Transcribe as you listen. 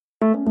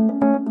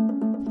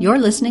You're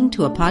listening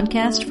to a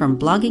podcast from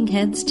Blogging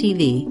Heads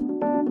TV.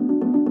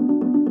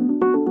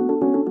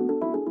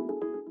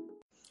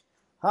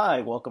 Hi,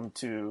 welcome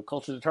to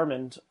Culture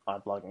Determined on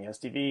Blogging Heads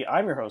TV.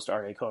 I'm your host,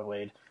 Aryeh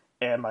Cohen-Wade,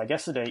 and my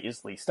guest today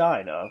is Leigh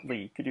Stein.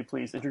 Leigh, could you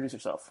please introduce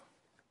yourself?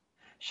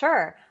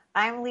 Sure.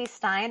 I'm Leigh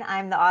Stein.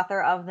 I'm the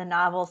author of the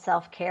novel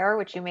Self-Care,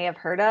 which you may have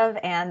heard of,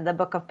 and the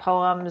book of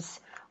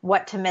poems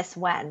What to Miss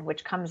When,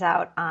 which comes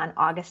out on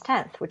August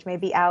 10th, which may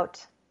be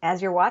out as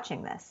you're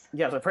watching this.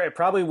 Yes, it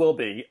probably will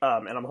be.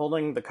 And I'm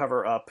holding the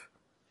cover up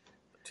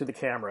to the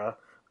camera,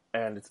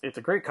 and it's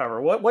a great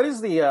cover. What is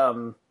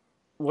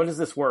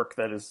this work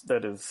that is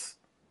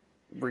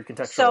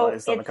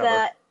recontextualized on the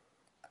cover?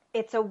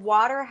 It's a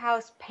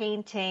Waterhouse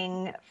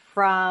painting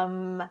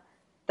from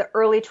the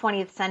early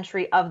 20th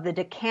century of the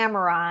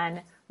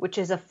Decameron, which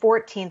is a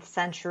 14th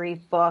century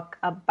book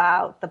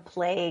about the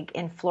plague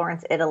in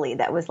Florence, Italy.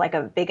 That was like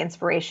a big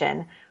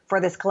inspiration for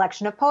this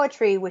collection of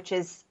poetry, which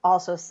is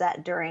also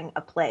set during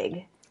a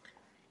plague,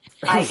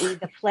 i.e.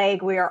 the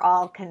plague we are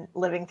all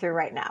living through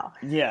right now.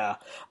 Yeah.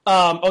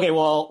 Okay,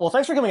 well,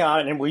 thanks for coming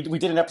on. And we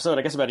did an episode,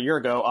 I guess, about a year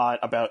ago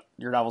about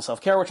your novel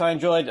Self-Care, which I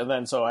enjoyed. And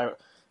then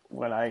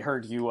when I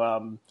heard you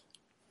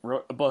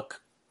wrote a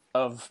book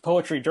of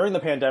poetry during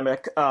the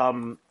pandemic,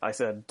 I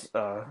said,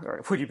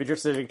 would you be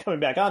interested in coming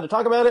back on to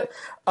talk about it?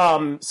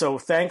 So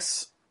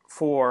thanks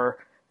for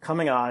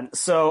coming on.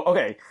 So,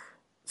 okay.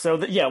 So,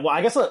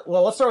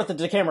 let's start with the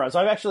Decameron. So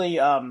I've actually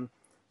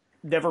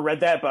never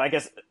read that, but I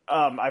guess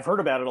I've heard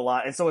about it a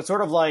lot. And so it's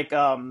sort of like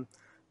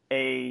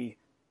it's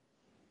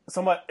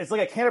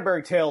like a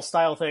Canterbury Tales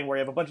style thing where you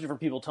have a bunch of different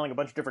people telling a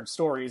bunch of different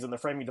stories, and the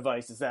framing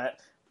device is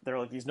that they're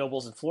like these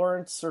nobles in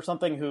Florence or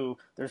something who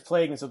there's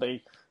plague, and so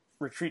they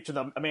retreat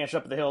to a mansion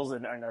up in the hills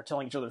and are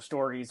telling each other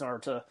stories in order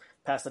to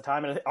pass the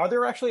time. And are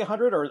there actually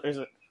 100, or is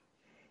it?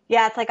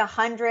 Yeah, it's like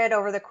 100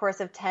 over the course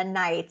of 10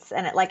 nights.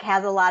 And it like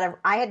has a lot of,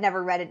 I had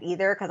never read it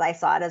either because I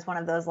saw it as one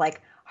of those like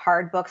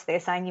hard books they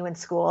assign you in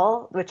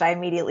school, which I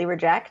immediately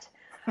reject.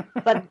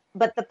 But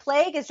the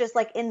plague is just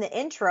like in the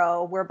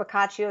intro where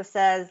Boccaccio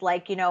says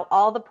like,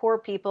 all the poor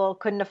people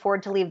couldn't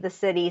afford to leave the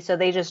city, so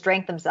they just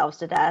drank themselves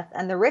to death.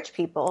 And the rich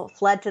people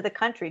fled to the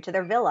country, to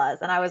their villas.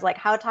 And I was like,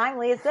 how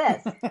timely is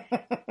this?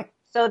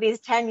 So these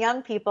 10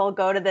 young people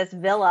go to this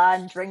villa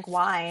and drink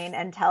wine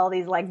and tell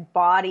these like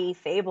bawdy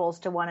fables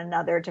to one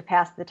another to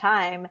pass the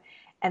time.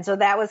 And so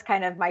that was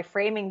kind of my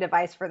framing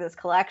device for this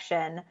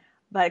collection,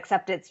 but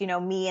except it's,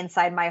 me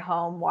inside my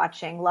home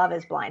watching Love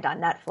is Blind on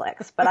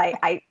Netflix. But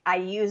I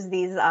use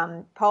these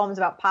poems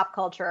about pop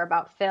culture,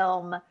 about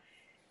film,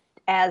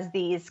 as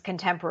these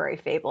contemporary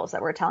fables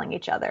that we're telling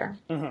each other.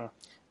 Mm-hmm.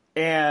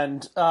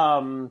 And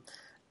and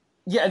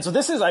so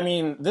this is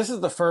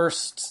the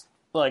first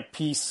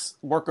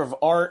work of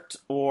art,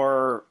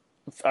 or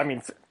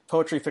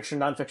poetry, fiction,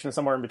 nonfiction,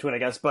 somewhere in between, I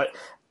guess. But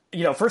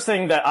first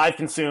thing that I've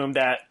consumed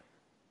that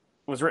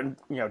was written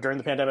during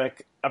the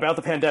pandemic, about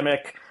the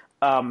pandemic,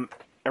 a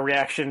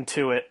reaction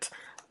to it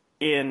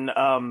in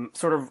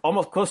sort of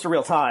almost close to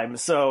real time.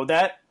 So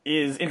that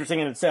is interesting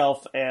in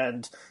itself.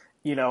 And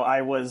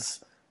I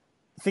was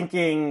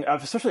thinking,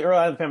 especially early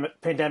on in the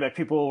pandemic,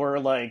 people were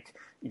like,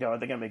 are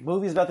they going to make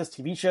movies about this,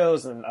 TV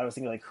shows? And I was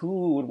thinking like,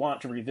 who would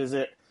want to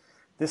revisit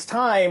this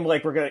time?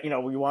 Like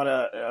we want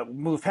to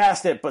move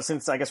past it, but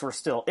since I guess we're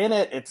still in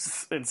it,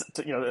 it's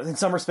in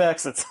some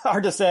respects it's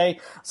hard to say.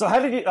 So how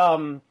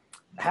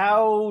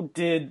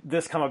did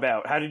this come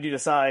about? How did you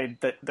decide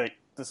that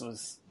this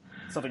was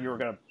something you were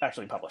going to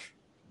actually publish?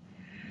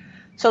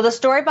 So the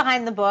story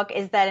behind the book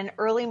is that in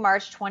early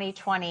March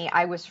 2020,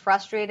 I was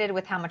frustrated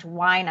with how much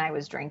wine I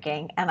was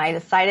drinking, and I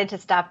decided to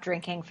stop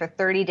drinking for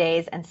 30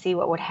 days and see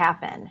what would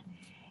happen.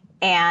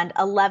 And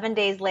 11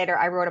 days later,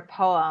 I wrote a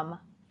poem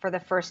for the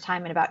first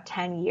time in about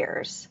 10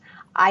 years.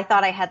 I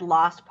thought I had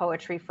lost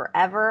poetry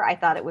forever. I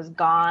thought it was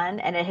gone,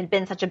 and it had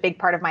been such a big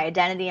part of my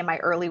identity in my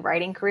early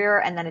writing career,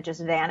 and then it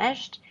just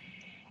vanished.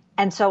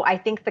 And so I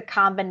think the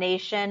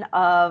combination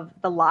of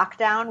the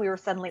lockdown, we were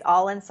suddenly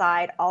all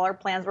inside, all our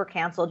plans were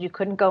canceled, you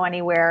couldn't go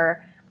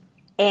anywhere,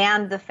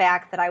 and the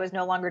fact that I was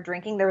no longer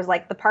drinking, there was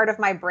like the part of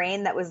my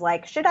brain that was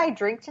like, should I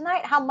drink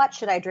tonight? How much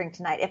should I drink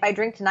tonight? If I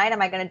drink tonight,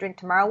 am I going to drink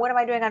tomorrow? What am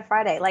I doing on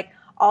Friday? Like,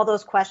 all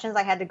those questions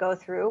I had to go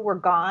through were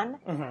gone.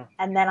 Mm-hmm.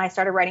 And then I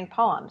started writing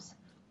poems.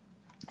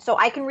 So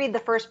I can read the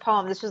first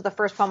poem. This was the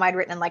first poem I'd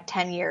written in like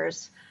 10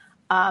 years.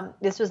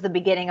 This was the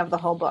beginning of the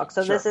whole book.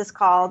 So Sure. This is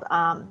called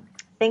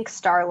Think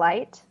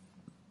Starlight.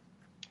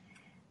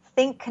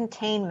 Think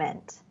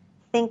containment.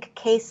 Think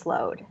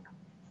caseload.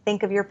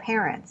 Think of your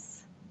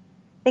parents.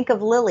 Think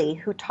of Lily,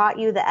 who taught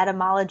you the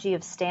etymology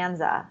of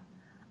stanza,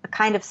 a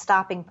kind of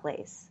stopping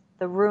place,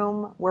 the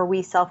room where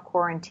we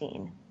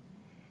self-quarantine.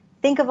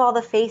 Think of all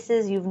the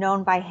faces you've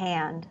known by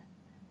hand,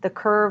 the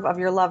curve of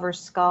your lover's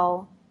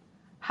skull,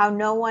 how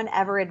no one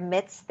ever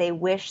admits they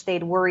wish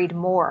they'd worried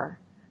more,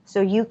 so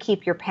you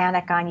keep your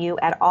panic on you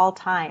at all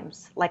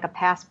times, like a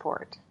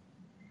passport.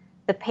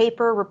 The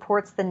paper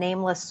reports the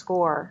nameless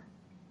score,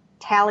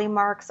 tally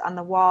marks on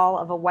the wall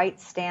of a white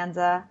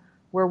stanza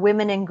where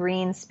women in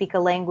green speak a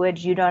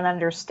language you don't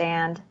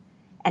understand,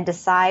 and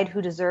decide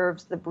who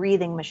deserves the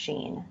breathing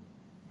machine.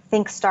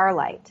 Think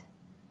starlight.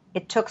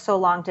 It took so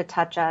long to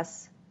touch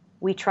us.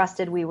 We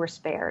trusted we were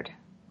spared.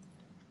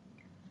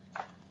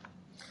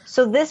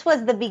 So this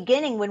was the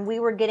beginning when we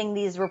were getting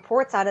these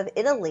reports out of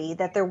Italy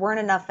that there weren't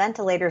enough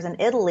ventilators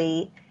in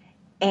Italy,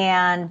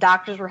 and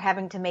doctors were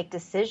having to make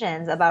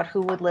decisions about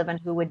who would live and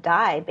who would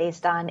die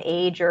based on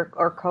age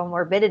or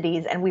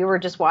comorbidities. And we were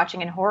just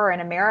watching in horror in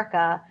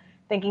America,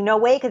 thinking, no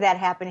way could that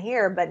happen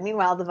here. But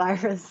meanwhile, the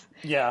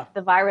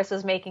virus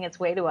was making its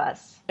way to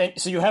us. And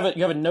so you have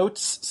a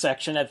notes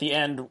section at the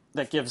end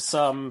that gives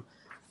some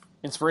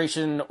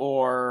inspiration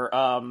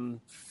or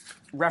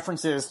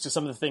references to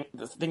some of the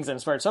things that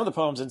inspired some of the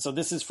poems. And so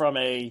this is from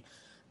a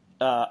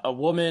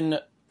woman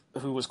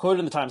who was quoted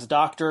in the Times,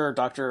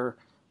 Dr.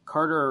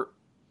 Carter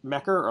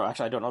Mecker, or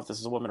actually I don't know if this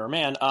is a woman or a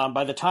man.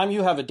 By the time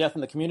you have a death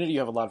in the community, you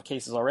have a lot of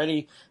cases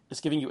already.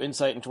 It's giving you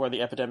insight into where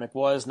the epidemic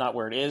was, not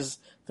where it is.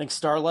 Think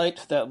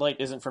starlight. That light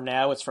isn't from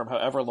now. It's from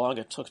however long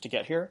it took to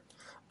get here.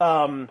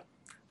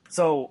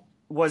 So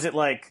was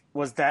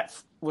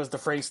the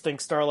phrase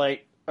 "think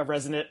starlight" a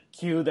resonant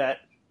cue that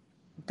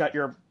got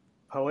your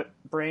poet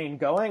brain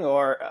going,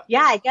 or?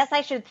 Yeah, I guess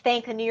I should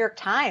thank the New York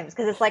Times,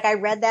 because it's like I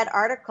read that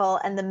article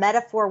and the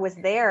metaphor was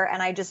there,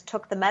 and I just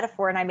took the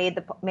metaphor and I made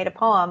a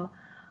poem.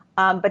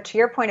 But to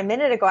your point a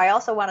minute ago, I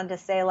also wanted to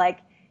say, like,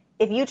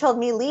 if you told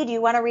me, Leigh, do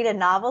you want to read a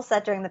novel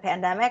set during the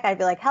pandemic? I'd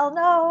be like, hell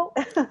no.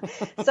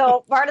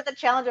 So part of the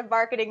challenge of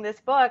marketing this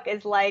book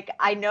is, like,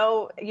 I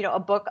know, a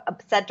book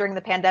set during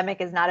the pandemic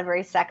is not a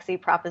very sexy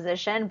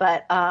proposition,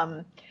 but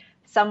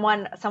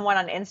someone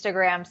on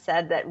Instagram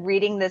said that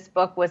reading this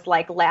book was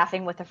like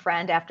laughing with a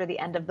friend after the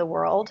end of the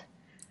world,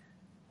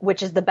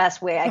 which is the best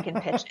way I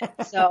can pitch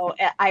it. So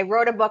I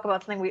wrote a book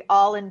about something we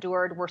all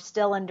endured. We're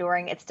still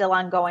enduring. It's still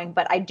ongoing,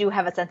 but I do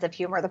have a sense of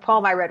humor. The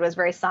poem I read was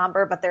very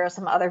somber, but there are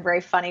some other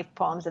very funny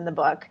poems in the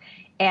book.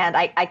 And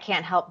I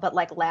can't help but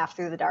like laugh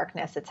through the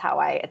darkness. It's how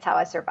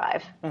I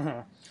survive.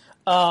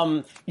 Mm-hmm.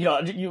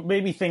 You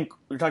made me think,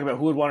 we were talking about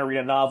who would want to read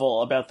a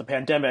novel about the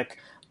pandemic.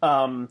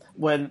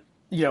 When,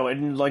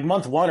 in like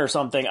month one or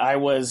something,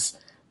 it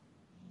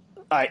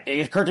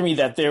occurred to me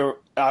that there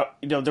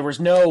was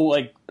no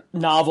like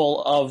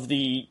novel of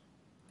the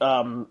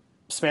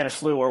Spanish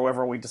flu, or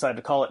whatever we decided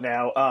to call it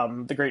now,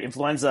 the Great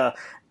Influenza,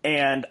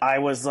 and I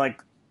was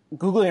like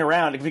Googling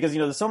around because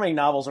there's so many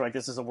novels where like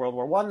this is a World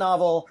War I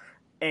novel,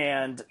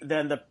 and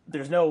then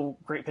there's no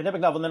Great Pandemic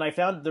novel. And then I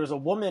found there's a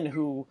woman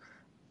who,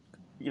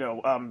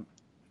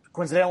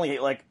 coincidentally,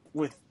 like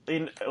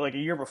within like a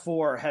year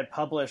before, had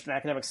published an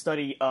academic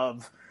study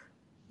of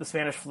the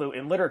Spanish flu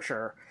in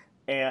literature,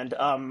 and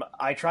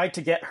I tried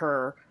to get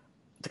her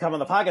to come on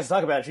the podcast to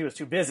talk about it. She was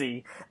too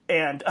busy,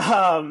 and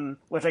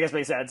which I guess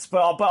makes sense.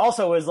 But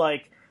also was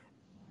like,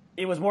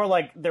 it was more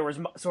like there was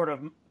sort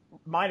of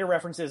minor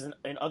references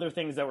in other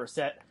things that were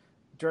set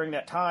during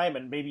that time,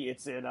 and maybe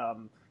it's in I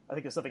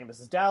think there's something in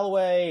Mrs.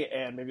 Dalloway,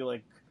 and maybe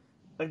like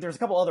there's a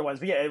couple other ones.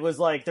 But yeah, it was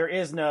like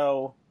there's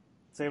no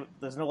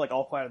like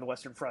All Quiet on the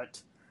Western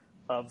Front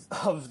of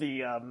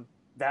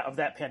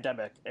that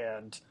pandemic.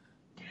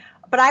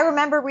 But I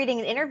remember reading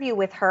an interview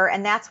with her,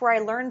 and that's where I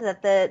learned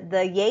that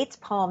the Yeats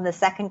poem, The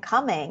Second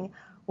Coming,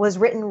 was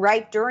written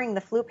right during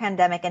the flu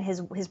pandemic, and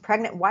his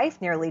pregnant wife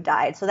nearly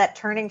died. So that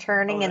turning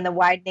in the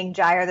widening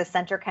gyre the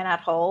center cannot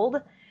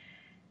hold,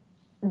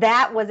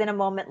 that was in a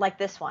moment like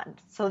this one.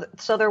 So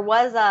there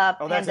was a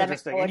pandemic. That's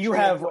interesting.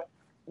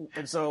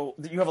 And so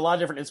you have a lot of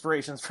different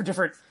inspirations for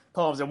different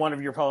poems, and one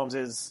of your poems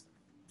has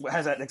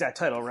that exact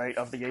title, right,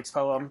 of the Yeats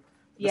poem,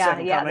 The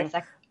Second Coming.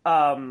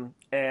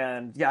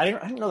 And yeah, I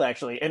didn't know that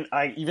actually. And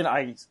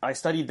I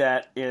studied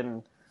that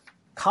in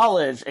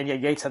college, and yeah,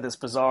 Yeats had this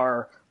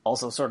bizarre,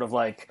 also sort of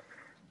like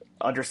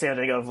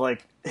understanding of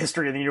like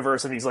history of the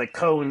universe, and these like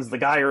cones, the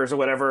gyres or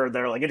whatever,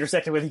 they're like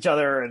intersecting with each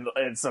other,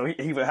 and so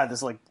he had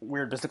this like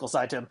weird mystical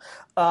side to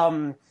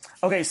him.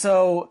 Okay,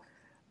 so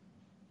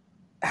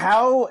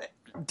how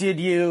did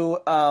you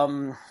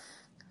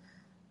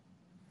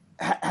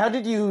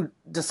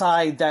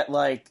decide that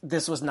like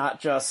this was not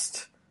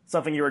just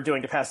something you were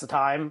doing to pass the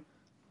time,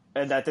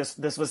 and that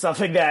this was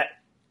something that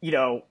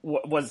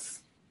was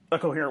a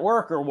coherent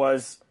work or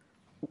was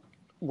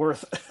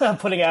worth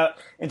putting out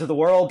into the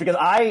world? Because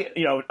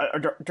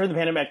during the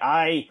pandemic,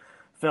 I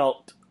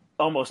felt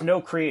almost no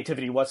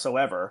creativity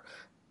whatsoever,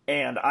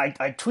 and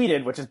I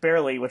tweeted, which is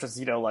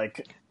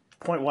like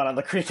 0.1 on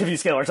the creativity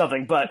scale or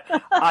something. But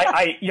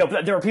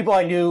there were people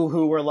I knew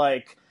who were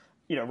like,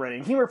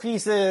 writing humor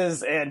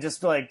pieces, and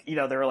just like, they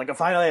were like,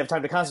 finally I have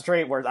time to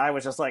concentrate. Whereas I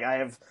was just like, I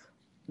have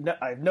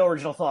no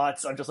original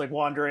thoughts. I'm just like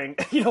wandering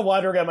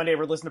on my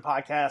neighborhood, listening to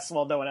podcasts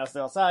while no one else is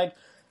outside.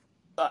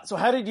 So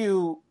where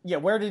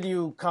did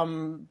you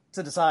come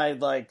to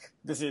decide like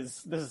this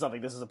is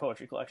a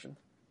poetry collection?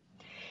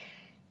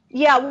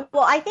 Yeah,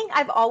 well, I think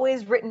I've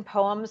always written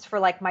poems for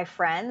like my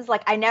friends.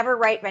 Like I never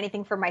write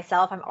anything for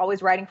myself. I'm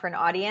always writing for an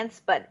audience,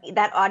 but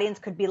that audience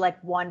could be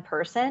like one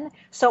person.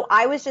 So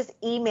I was just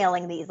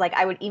emailing these. Like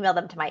I would email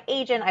them to my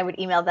agent. I would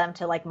email them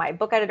to like my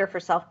book editor for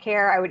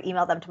self-care. I would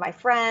email them to my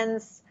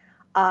friends.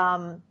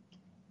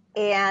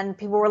 and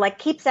people were like,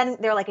 keep sending.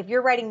 They're like, if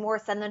you're writing more,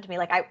 send them to me.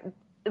 Like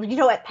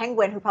at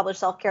Penguin, who published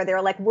Self Care, they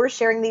were like, we're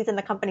sharing these in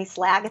the company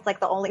Slack. It's like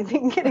the only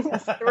thing getting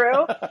us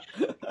through.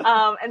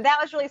 And that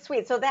was really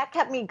sweet. So that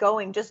kept me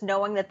going, just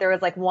knowing that there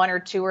was like one or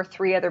two or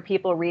three other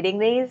people reading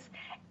these.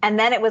 And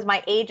then it was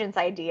my agent's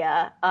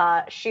idea.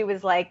 She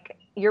was like,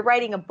 you're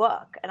writing a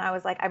book. And I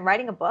was like, I'm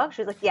writing a book?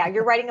 She was like, yeah,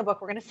 you're writing a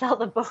book. We're going to sell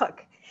the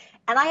book.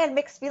 And I had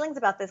mixed feelings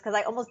about this because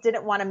I almost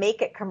didn't want to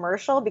make it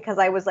commercial because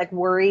I was like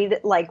worried,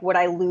 like, would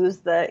I lose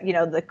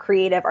the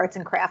creative arts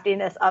and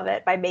craftiness of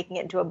it by making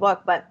it into a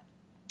book? But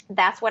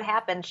that's what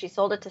happened. She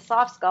sold it to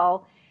Soft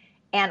Skull.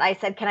 And I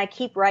said, can I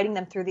keep writing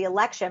them through the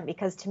election?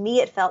 Because to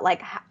me, it felt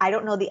like I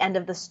don't know the end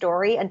of the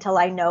story until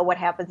I know what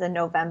happens in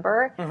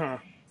November.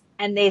 Mm-hmm.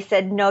 And they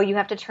said, no, you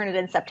have to turn it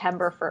in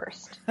September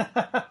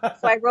 1st.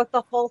 So I wrote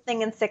the whole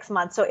thing in 6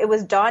 months. So it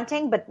was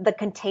daunting, but the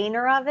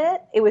container of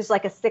it, it was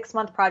like a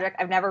 6-month project.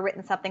 I've never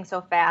written something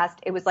so fast.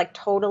 It was like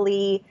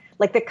totally,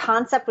 like the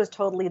concept was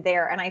totally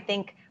there. And I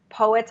think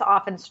poets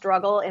often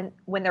struggle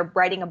when they're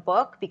writing a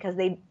book because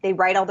they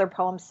write all their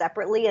poems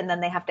separately and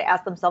then they have to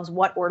ask themselves,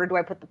 what order do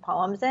I put the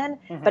poems in?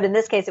 Mm-hmm. But in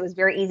this case, it was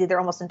very easy.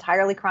 They're almost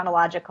entirely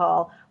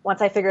chronological.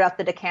 Once I figured out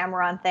the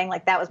Decameron thing,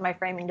 like that was my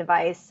framing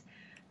device.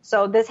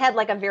 So this had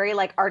like a very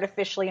like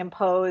artificially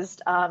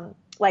imposed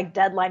like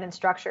deadline and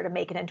structure to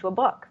make it into a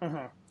book.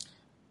 Mm-hmm.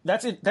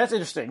 That's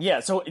interesting. Yeah.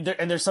 So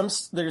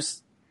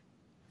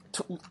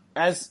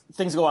as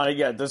things go on,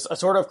 yeah, there's a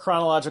sort of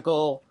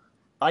chronological.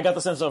 I got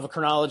the sense of a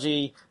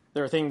chronology.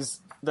 There are things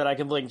that I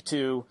can link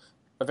to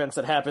events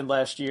that happened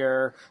last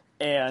year,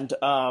 and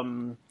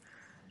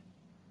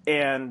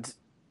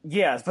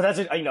yes, but that's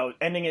it.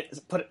 Ending it,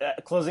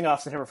 closing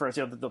off September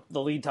 1st.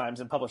 The lead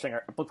times in book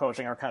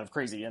publishing are kind of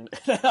crazy, and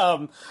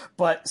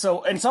but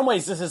so in some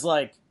ways this is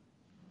like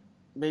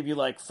maybe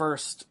like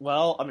first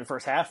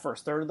half,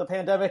 first third of the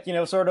pandemic,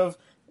 sort of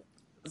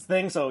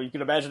thing. So you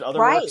can imagine other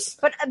works.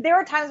 But there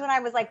were times when I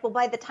was like, well,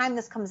 by the time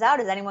this comes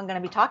out, is anyone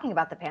going to be talking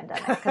about the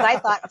pandemic? Because I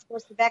thought, of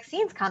course, the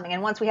vaccine's coming,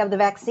 and once we have the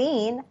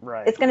vaccine,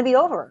 It's going to be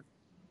over.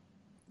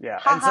 Yeah.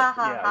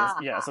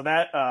 So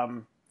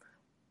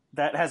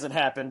that hasn't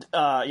happened.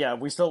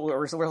 We're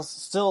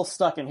still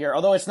stuck in here.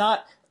 Although it's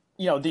not,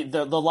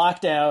 the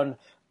lockdown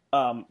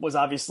was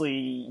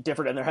obviously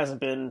different, and there hasn't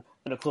been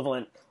an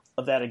equivalent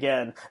of that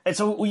again. And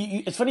so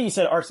it's funny you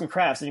said arts and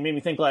crafts, and you made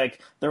me think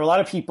like there are a lot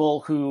of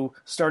people who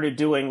started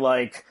doing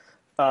like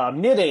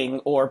knitting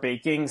or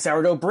baking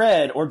sourdough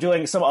bread or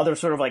doing some other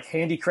sort of like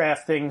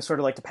handicraft thing, sort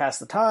of like to pass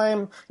the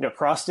time,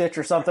 cross stitch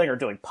or something, or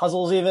doing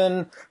puzzles,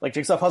 even like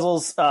jigsaw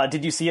puzzles.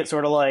 Did you see it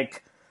sort of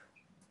like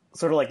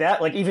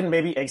that, like even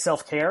maybe a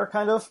self-care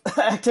kind of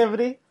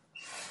activity?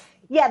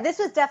 Yeah, this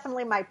was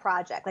definitely my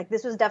project. Like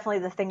this was definitely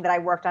the thing that I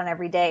worked on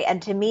every day. And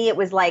to me, it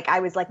was like I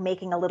was like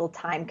making a little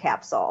time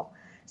capsule.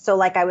 So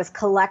like I was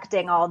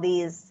collecting all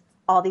these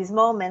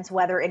moments,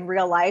 whether in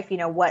real life,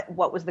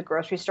 what was the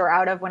grocery store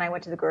out of when I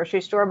went to the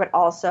grocery store, but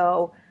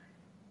also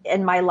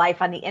in my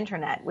life on the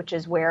internet, which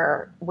is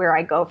where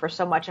I go for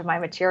so much of my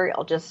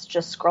material, just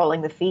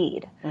scrolling the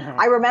feed.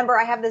 Mm-hmm. I remember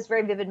I have this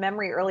very vivid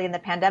memory early in the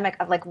pandemic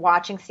of like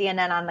watching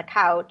CNN on the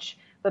couch,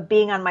 but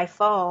being on my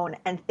phone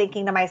and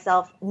thinking to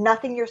myself,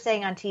 nothing you're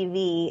saying on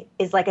TV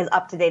is like as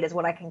up to date as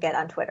what I can get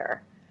on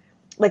Twitter.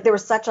 Like there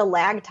was such a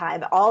lag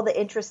time. All the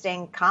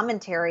interesting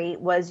commentary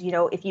was,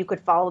 if you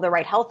could follow the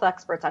right health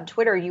experts on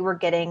Twitter, you were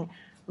getting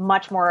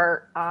much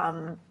more,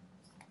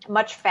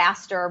 much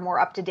faster, more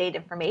up-to-date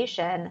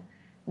information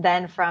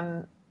than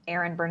from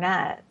Aaron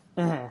Burnett.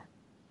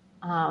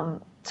 Mm-hmm.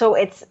 So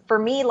it's, for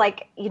me,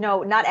 like,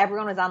 not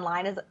everyone is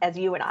online as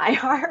you and I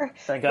are.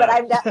 Thank God. But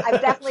I've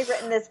definitely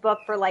written this book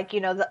for like,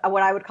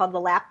 what I would call the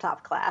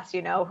laptop class,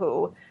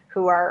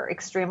 who are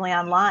extremely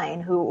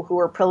online, who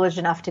are privileged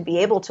enough to be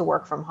able to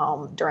work from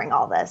home during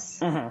all this.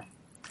 Mm-hmm.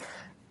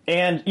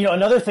 And,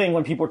 another thing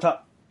when people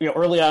talk,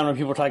 early on when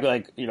people were talking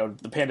like,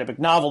 the pandemic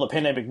novel, the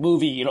pandemic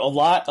movie, a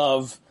lot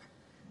of,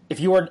 if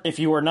you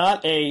were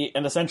not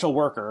an essential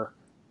worker,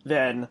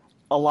 then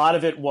a lot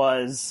of it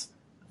was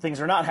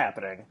things are not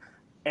happening.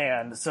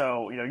 And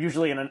so,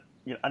 usually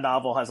a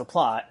novel has a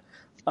plot.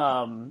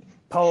 A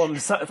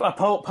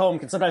poem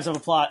can sometimes have a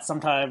plot,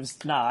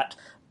 sometimes not.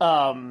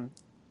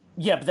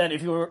 Yeah, but then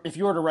if you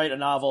were to write a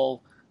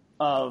novel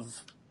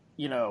of,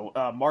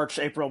 March,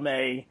 April,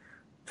 May,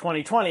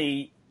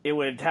 2020, it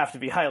would have to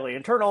be highly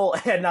internal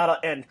and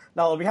not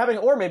be happening,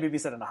 or maybe be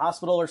set in a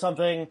hospital or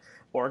something,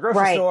 or a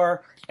grocery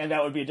store, and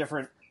that would be a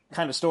different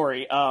kind of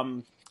story.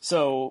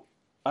 So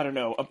I don't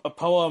know, a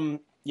poem,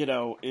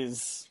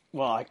 is,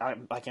 well,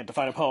 I can't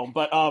define a poem,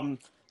 but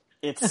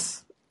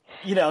it's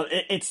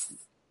it's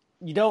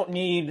you don't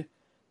need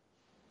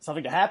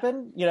something to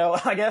happen,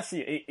 I guess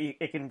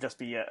it can just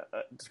be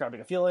describing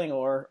a feeling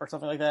or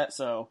something like that.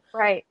 So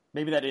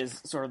maybe that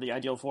is sort of the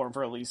ideal form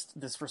for at least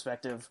this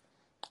perspective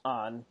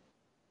on,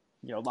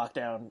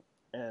 lockdown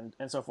and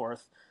so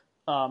forth.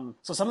 So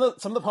some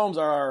of the poems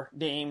are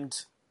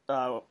named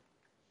and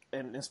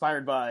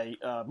inspired by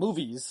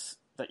movies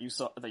that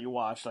you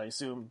watched, I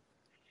assume,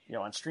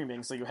 on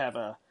streaming. So you have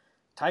a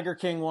Tiger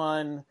King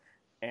one,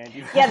 And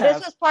you Yeah, have...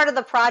 this was part of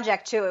the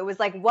project too. It was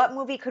like, what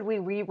movie could we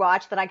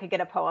rewatch that I could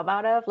get a poem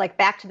out of? Like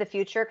Back to the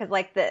Future, because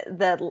like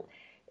the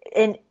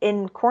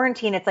in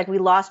quarantine, it's like we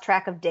lost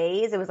track of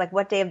days. It was like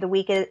what day of the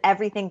week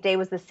everything day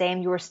was the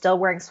same. You were still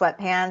wearing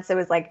sweatpants. It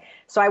was like,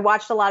 so I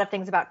watched a lot of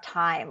things about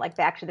time, like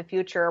Back to the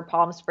Future,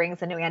 Palm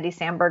Springs, the new Andy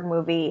Samberg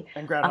movie,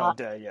 And Groundhog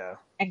Day, yeah.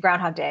 and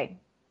Groundhog Day.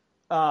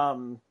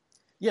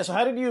 Yeah. So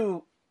how did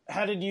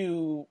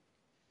you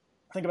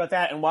think about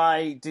that, and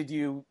why did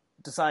you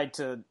decide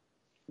to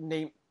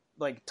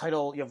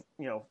title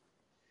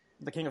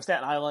The King of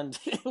Staten Island,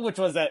 which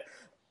was that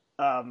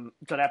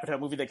Judd Apatow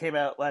movie that came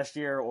out last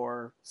year,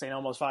 or St.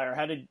 Elmo's Fire?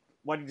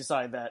 Why did you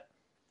decide that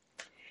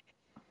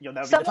that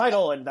would be the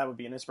title and that would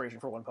be an inspiration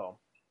for one poem?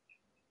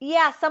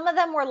 Yeah, some of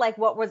them were like,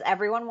 what was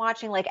everyone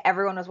watching? Like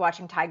everyone was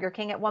watching Tiger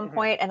King at one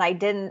point, and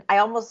I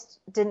almost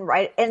didn't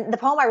write. And the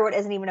poem I wrote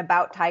isn't even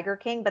about Tiger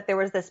King, but there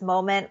was this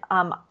moment.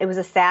 It was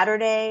a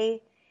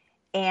Saturday,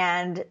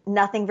 and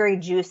nothing very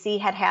juicy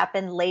had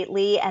happened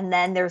lately. And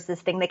then there's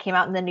this thing that came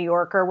out in the New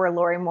Yorker where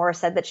Lori Moore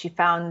said that she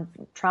found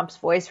Trump's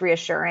voice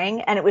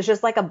reassuring. And it was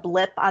just like a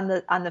blip on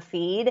the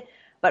feed.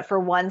 But for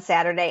one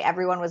Saturday,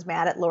 everyone was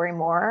mad at Lori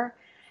Moore.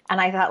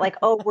 And I thought like,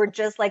 oh, we're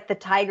just like the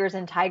tigers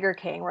in Tiger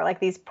King. We're like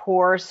these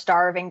poor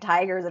starving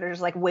tigers that are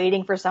just like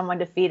waiting for someone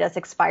to feed us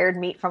expired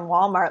meat from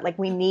Walmart. Like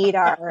we need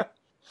our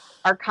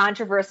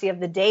controversy of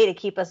the day to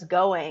keep us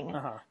going.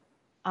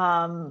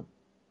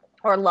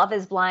 Or Love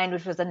is Blind,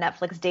 which was a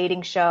Netflix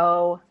dating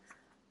show.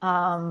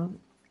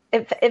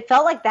 It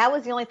felt like that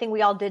was the only thing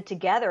we all did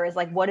together, is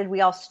like, what did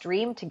we all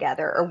stream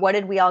together? Or what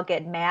did we all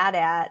get mad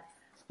at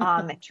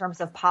in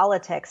terms of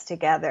politics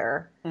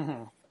together?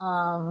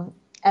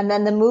 And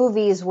then the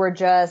movies were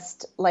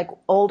just like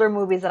older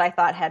movies that I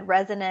thought had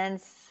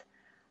resonance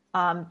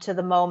to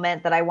the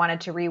moment that I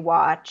wanted to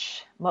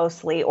rewatch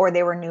mostly, or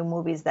they were new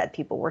movies that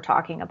people were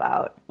talking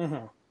about.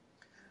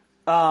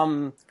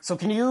 So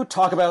can you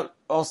talk about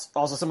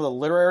also some of the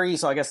literary?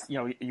 So I guess,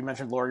 you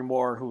mentioned Lori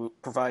Moore, who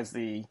provides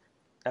the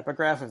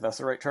epigraph, if that's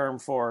the right term,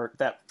 for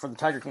the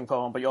Tiger King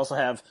poem, but you also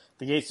have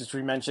the Yeats, which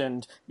we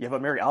mentioned. You have a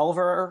Mary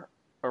Oliver,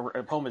 or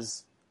a poem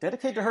is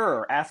dedicated to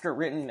her, or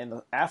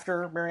written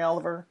after Mary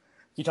Oliver.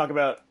 Can you talk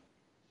about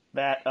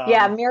that?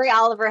 Yeah, Mary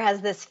Oliver has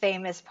this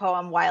famous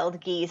poem,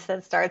 Wild Geese,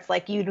 that starts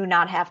like, you do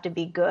not have to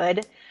be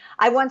good.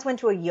 I once went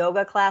to a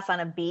yoga class on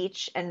a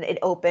beach, and it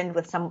opened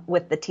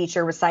with the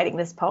teacher reciting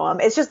this poem.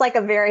 It's just like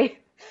a very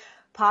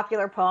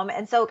popular poem.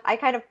 And so I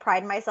kind of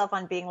pride myself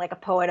on being like a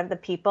poet of the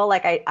people.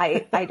 Like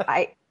I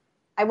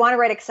want to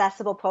write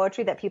accessible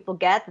poetry that people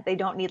get, that they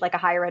don't need like a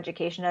higher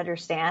education to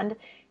understand.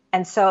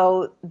 And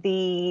so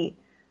the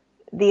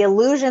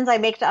allusions I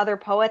make to other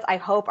poets, I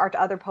hope are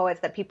to other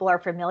poets that people are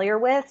familiar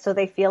with, so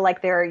they feel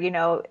like they're in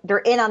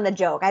on the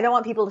joke. I don't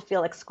want people to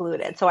feel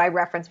excluded. So I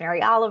reference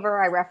Mary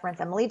Oliver, I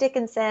reference Emily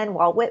Dickinson,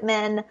 Walt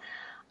Whitman,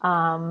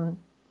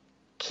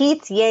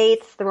 Keats,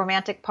 Yeats, the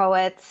Romantic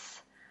poets.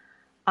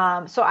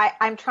 So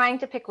I'm trying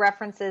to pick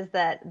references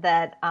that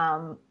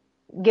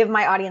give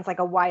my audience like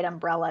a wide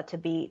umbrella to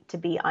be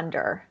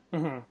under.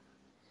 Mm-hmm.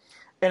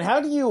 And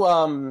how do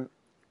you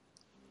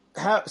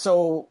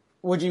so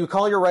would you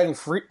call your writing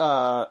free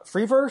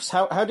verse?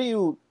 How do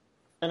you,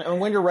 and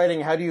when you're writing,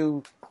 how do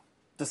you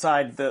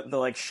decide the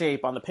like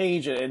shape on the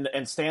page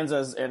and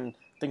stanzas and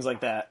things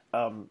like that?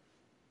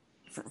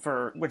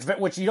 For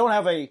which you don't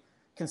have a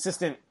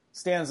consistent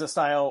stanza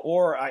style,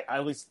 or I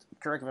at least,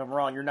 correct me if I'm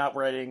wrong, you're not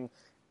writing,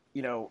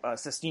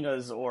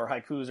 sestinas or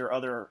haikus or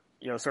other,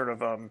 sort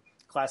of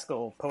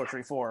classical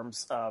poetry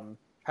forms.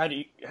 How do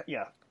you,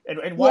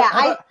 and why,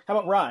 how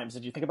about rhymes?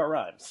 Did you think about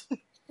rhymes?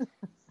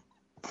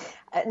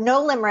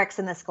 No limericks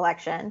in this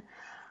collection.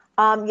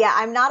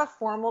 I'm not a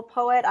formal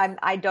poet.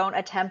 I don't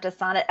attempt a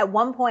sonnet. At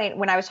one point,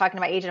 when I was talking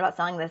to my agent about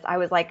selling this, I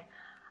was like,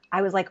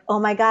 oh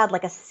my God,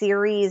 like a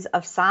series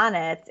of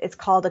sonnets. It's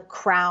called a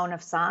crown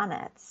of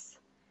sonnets.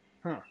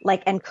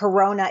 Like, and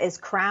Corona is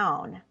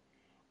crown.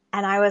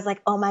 And I was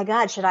like, oh my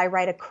God, should I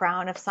write a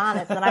crown of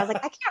sonnets? And then I was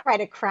like, I can't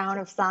write a crown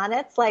of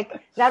sonnets. Like,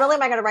 not only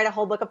am I going to write a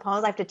whole book of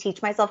poems, I have to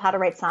teach myself how to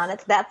write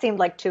sonnets. That seemed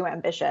like too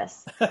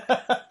ambitious.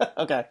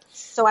 Okay.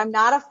 So I'm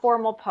not a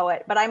formal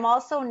poet, but I'm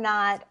also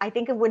not, I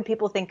think of when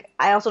people think,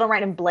 I also don't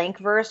write in blank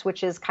verse,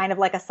 which is kind of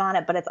like a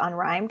sonnet, but it's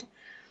unrhymed.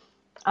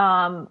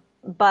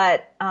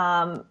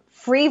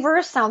 Free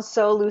verse sounds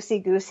so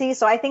loosey-goosey.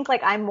 So I think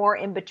like I'm more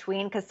in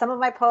between, because some of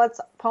my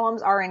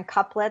poems are in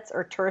couplets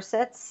or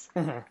tercets,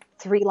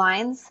 3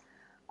 lines.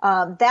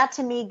 That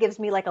to me gives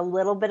me like a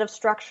little bit of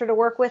structure to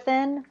work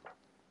within,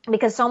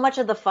 because so much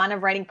of the fun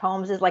of writing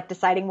poems is like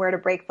deciding where to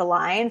break the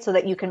line so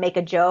that you can make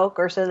a joke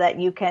or so that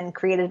you can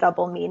create a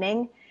double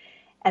meaning.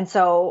 And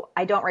so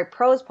I don't write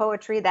prose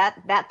poetry.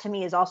 That to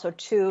me is also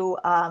too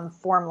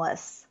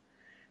formless.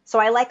 So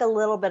I like a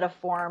little bit of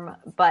form,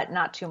 but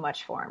not too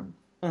much form.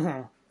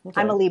 Okay.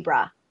 I'm a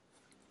Libra.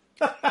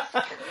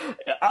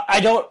 I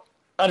don't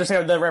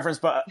understand the reference,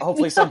 but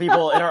hopefully some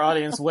people in our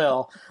audience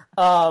will.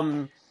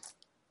 Okay,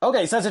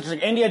 so that's interesting.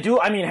 India,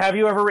 have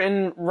you ever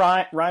written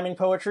rhyming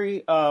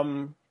poetry?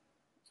 Not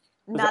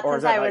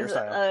since I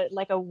was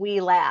like a wee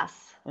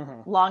lass,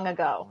 long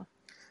ago.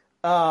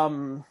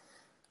 Yeah,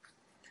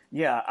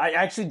 I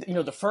actually,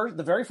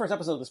 the very first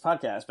episode of this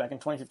podcast back in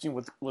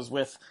 2015 was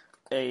with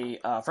a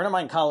friend of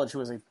mine in college who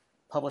was a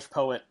published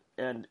poet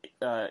and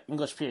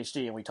English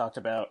PhD, and we talked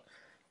about,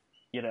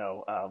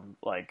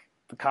 like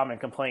the common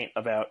complaint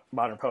about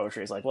modern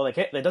poetry is like, well,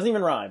 it doesn't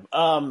even rhyme.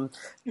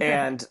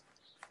 And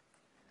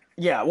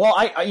yeah, well,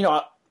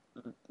 I'm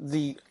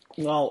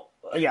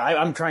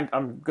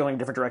going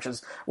different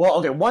directions.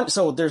 Well, okay,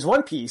 so there's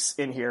one piece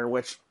in here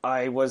which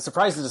I was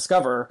surprised to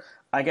discover.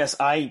 I guess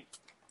I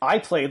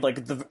played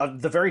like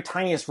the very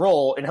tiniest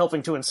role in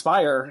helping to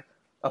inspire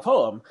a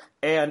poem,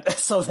 and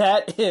so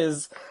that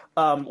is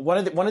one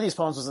of these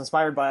poems was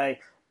inspired by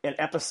an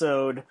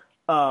episode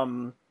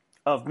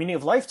of Meaning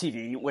of Life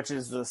TV, which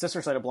is the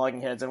sister site of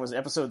Blogging Heads, and it was an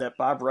episode that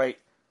Bob Wright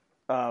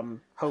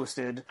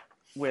hosted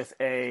with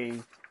a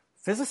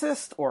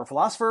physicist or a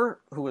philosopher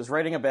who was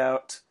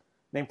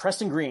named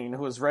Preston Green,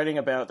 who was writing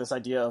about this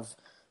idea of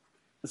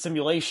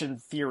simulation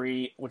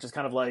theory, which is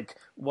kind of like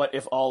what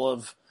if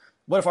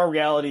our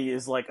reality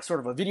is like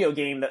sort of a video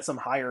game that some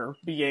higher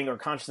being or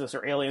consciousness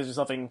or aliens or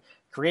something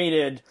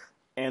created,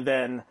 and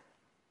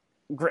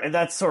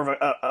that's sort of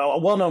a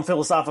well-known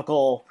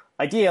philosophical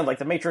idea, and like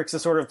the Matrix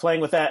is sort of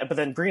playing with that. But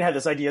then Green had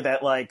this idea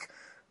that like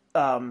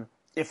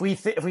if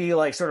we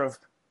like sort of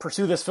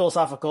pursue this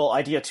philosophical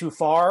idea too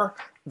far,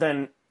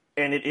 then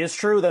and it is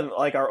true, then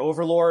like our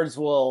overlords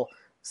will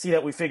see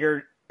that we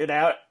figured it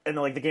out, and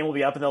then like the game will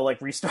be up, and they'll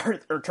like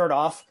restart or turn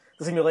off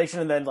the simulation,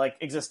 and then like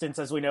existence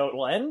as we know it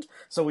will end.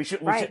 So we should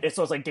it's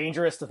like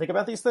dangerous to think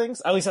about these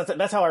things. At least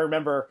that's how I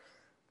remember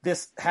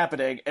this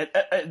happening.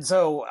 And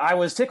so I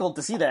was tickled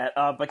to see that.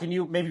 But can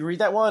you maybe read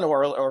that one,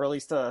 or at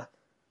least talk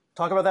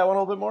about that one a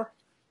little bit more?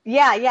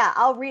 Yeah,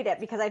 I'll read it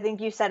because I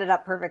think you set it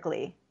up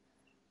perfectly.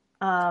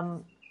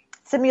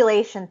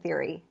 Simulation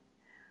theory.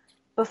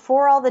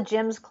 Before all the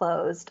gyms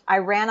closed, I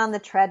ran on the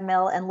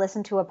treadmill and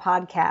listened to a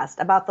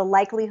podcast about the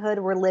likelihood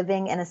we're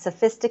living in a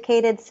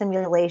sophisticated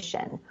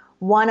simulation,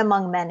 one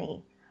among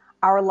many.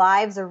 Our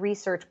lives a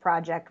research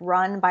project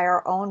run by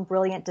our own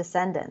brilliant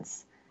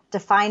descendants to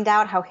find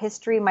out how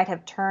history might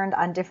have turned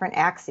on different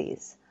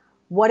axes.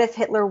 What if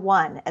Hitler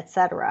won,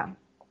 etc.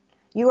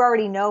 You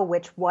already know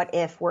which what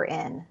if we're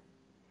in.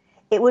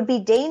 It would be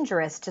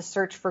dangerous to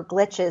search for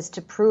glitches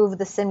to prove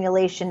the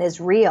simulation is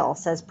real,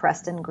 says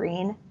Preston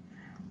Green.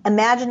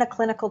 Imagine a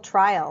clinical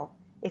trial.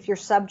 If your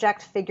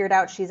subject figured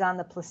out she's on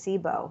the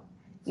placebo,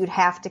 you'd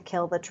have to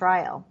kill the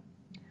trial.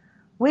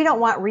 We don't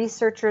want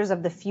researchers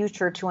of the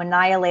future to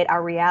annihilate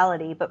our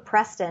reality, but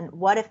Preston,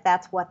 what if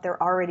that's what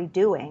they're already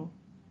doing?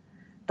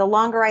 The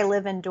longer I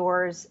live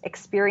indoors,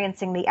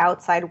 experiencing the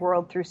outside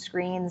world through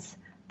screens,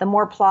 the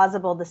more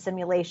plausible the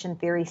simulation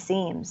theory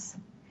seems.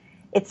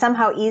 It's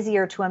somehow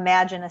easier to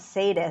imagine a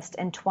sadist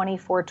in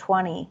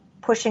 2420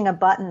 pushing a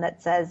button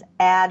that says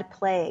add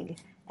plague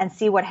and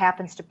see what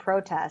happens to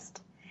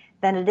protest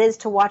than it is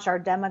to watch our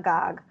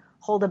demagogue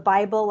hold a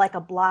Bible like a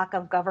block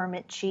of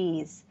government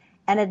cheese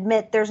and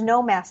admit there's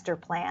no master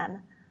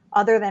plan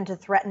other than to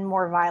threaten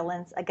more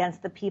violence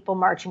against the people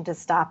marching to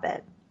stop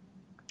it.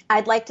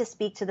 I'd like to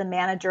speak to the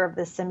manager of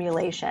this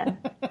simulation.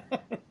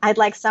 I'd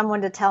like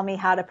someone to tell me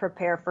how to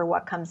prepare for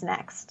what comes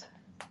next.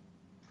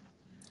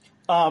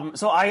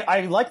 So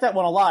I like that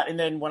one a lot. And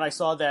then when I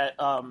saw that,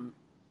 in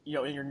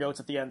your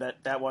notes at the end,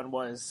 that one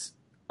was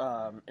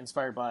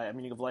inspired by a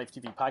Meaning of Life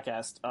TV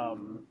podcast,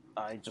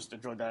 I just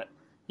enjoyed that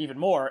even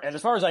more. And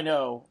as far as I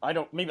know,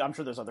 I'm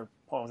sure there's other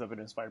poems that have been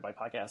inspired by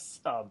podcasts,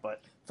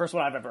 but first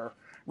one I've ever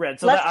read.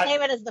 So let's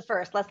claim it as the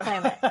first. Let's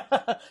claim it.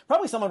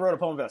 Probably someone wrote a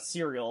poem about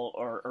cereal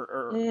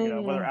or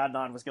whether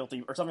Adnan was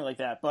guilty or something like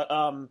that. But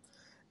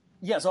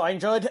so I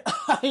enjoyed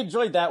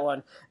that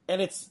one.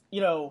 And it's,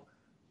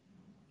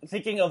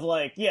 thinking of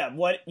like,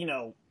 what,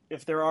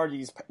 if there are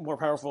these more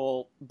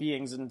powerful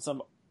beings in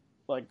some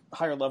like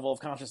higher level of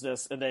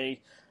consciousness and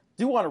they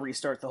do want to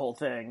restart the whole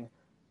thing,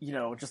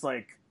 just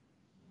like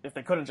if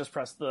they couldn't just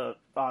press the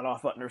on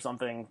off button or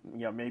something,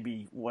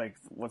 maybe like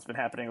what's been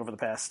happening over the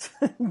past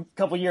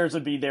couple years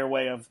would be their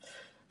way of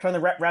trying to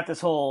wrap this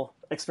whole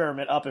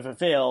experiment up if it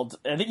failed.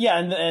 And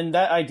and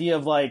that idea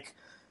of like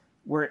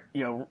where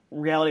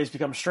reality has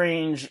become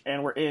strange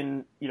and we're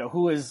in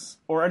who is,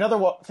 or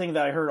another thing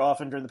that I heard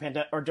often during the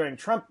pandemic or during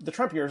the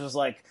Trump years is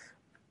like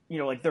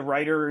like the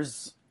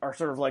writers are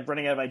sort of like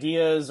running out of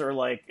ideas, or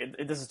like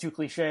this is too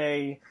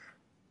cliche.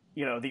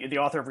 The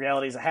author of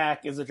reality is a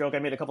hack is a joke I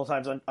made a couple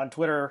times on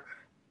Twitter,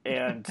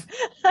 and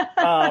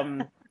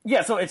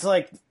so it's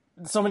like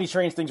so many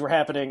strange things were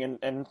happening,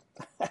 and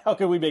how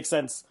could we make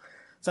sense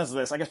of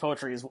this? I guess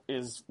poetry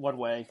is one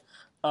way.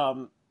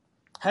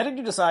 How did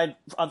you decide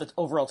on the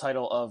overall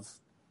title of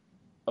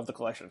the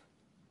collection?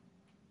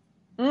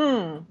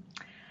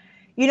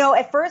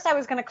 At first I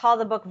was going to call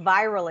the book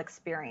Viral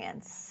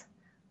Experience,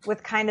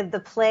 with kind of the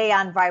play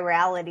on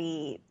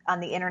virality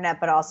on the internet,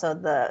 but also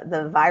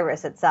the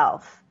virus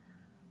itself.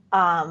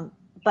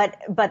 But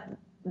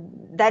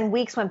then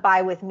weeks went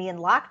by with me in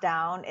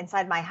lockdown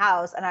inside my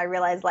house, and I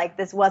realized like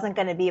this wasn't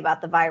going to be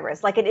about the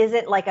virus. Like it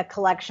isn't like a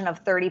collection of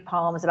 30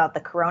 poems about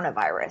the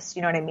coronavirus.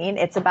 You know what I mean?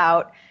 It's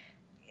about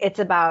it's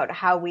about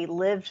how we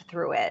lived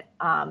through it,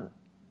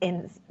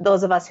 in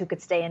those of us who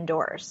could stay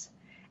indoors.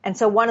 And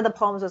so one of the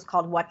poems was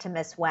called What to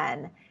Miss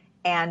When.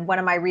 And one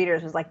of my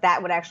readers was like,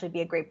 that would actually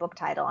be a great book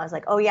title. I was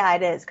like, oh yeah,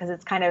 it is. Cause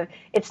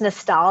it's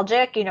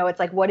nostalgic. It's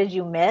like, what did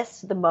you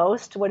miss the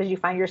most? What did you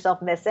find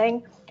yourself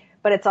missing?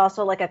 But it's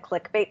also like a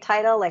clickbait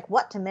title, like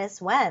what to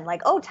miss when,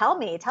 like, oh, tell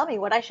me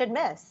what I should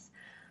miss.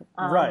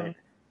 Right.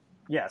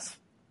 Yes.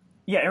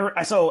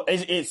 Yeah. So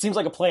it seems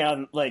like a play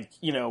on like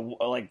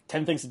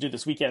 10 things to do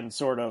this weekend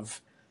sort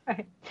of.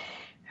 Right.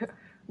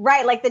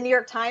 Right. Like the New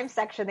York Times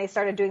section, they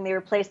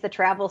replaced the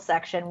travel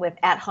section with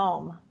at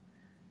home,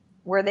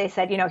 where they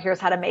said, here's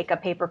how to make a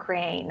paper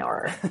crane,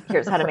 or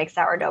here's how to make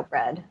sourdough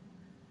bread.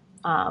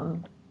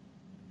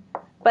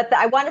 But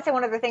I want to say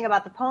one other thing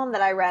about the poem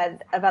that I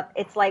read about,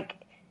 it's like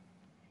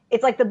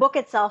the book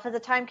itself is a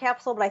time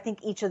capsule, but I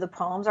think each of the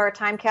poems are a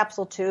time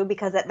capsule too,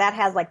 because that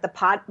has like the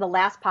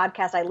last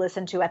podcast I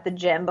listened to at the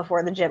gym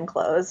before the gym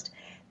closed.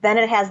 Then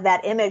it has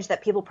that image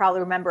that people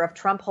probably remember of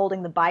Trump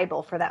holding the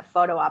Bible for that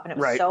photo op, and it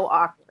was so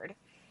awkward.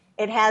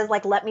 It has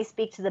like, let me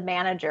speak to the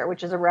manager,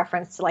 which is a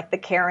reference to like the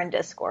Karen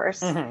discourse.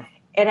 Mm-hmm.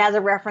 It has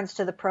a reference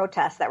to the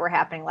protests that were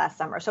happening last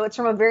summer. So it's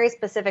from a very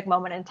specific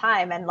moment in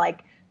time. And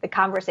like the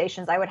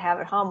conversations I would have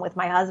at home with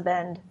my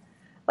husband,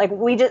 like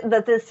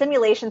the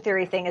simulation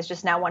theory thing is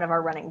just now one of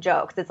our running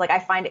jokes. It's like, I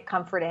find it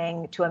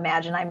comforting to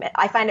imagine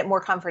I find it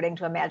more comforting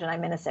to imagine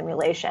I'm in a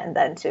simulation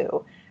than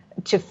to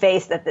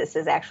face that this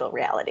is actual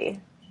reality.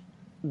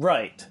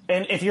 Right.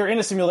 And if you're in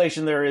a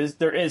simulation, there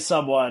is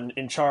someone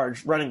in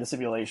charge running the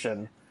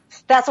simulation.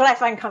 That's what I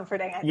find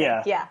comforting, I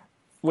think. Yeah.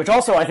 Which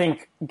also, I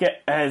think,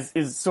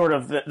 is sort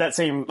of that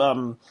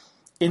same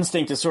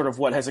instinct is sort of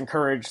what has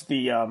encouraged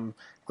the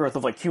growth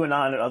of like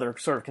QAnon and other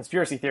sort of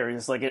conspiracy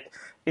theories. Like it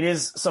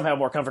is somehow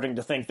more comforting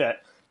to think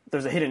that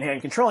there's a hidden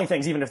hand controlling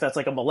things, even if that's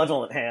like a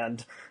malevolent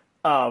hand,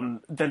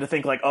 than to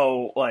think like,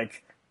 oh,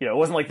 like, it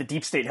wasn't like the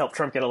deep state helped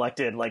Trump get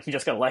elected. Like he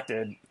just got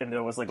elected and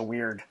there was like a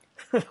weird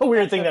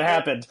thing that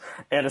happened.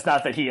 And it's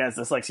not that he has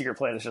this like secret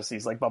plan. It's just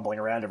he's like bumbling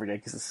around every day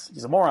because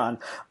he's a moron.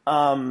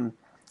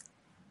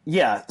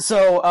 Yeah.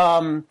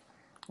 So,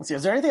 let's see.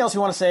 Is there anything else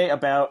you want to say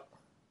about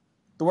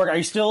the work? Are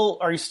you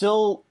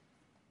still,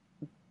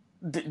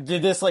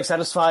 did this like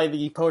satisfy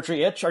the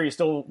poetry itch? Are you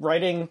still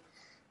writing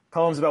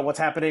poems about what's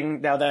happening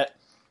now that?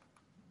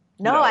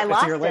 No, I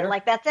lost it.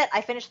 Like, that's it.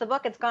 I finished the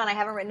book. It's gone. I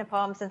haven't written a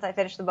poem since I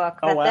finished the book.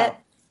 That's it.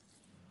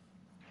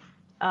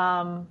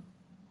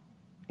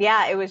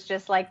 Yeah, it was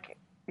just like,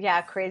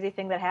 a crazy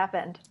thing that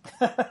happened.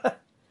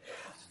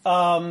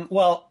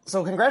 Well,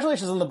 so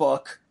congratulations on the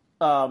book.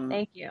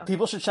 Thank you.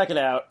 People should check it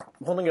out.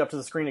 I'm holding it up to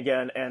the screen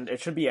again, and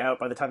it should be out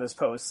by the time this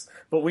posts.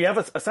 But we have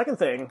a second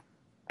thing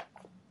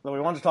that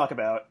we wanted to talk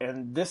about,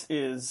 and this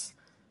is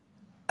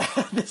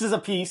this is a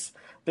piece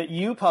that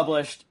you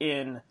published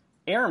in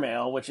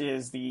Airmail, which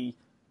is the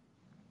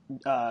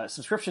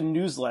subscription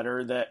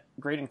newsletter that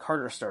Graydon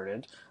Carter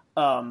started.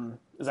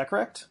 Is that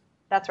correct?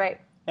 That's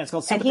right. And it's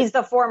called Sympathy. And he's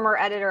the former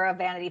editor of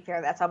Vanity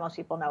Fair. That's how most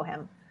people know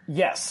him.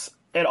 Yes.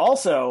 And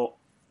also,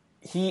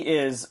 he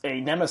is a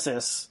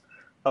nemesis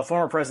of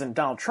former President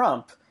Donald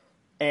Trump.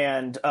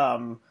 And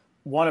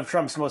one of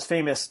Trump's most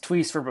famous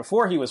tweets from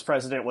before he was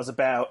president was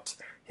about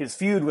his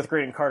feud with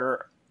Graydon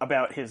Carter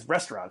about his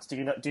restaurants. Do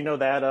you know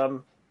that?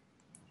 Do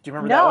you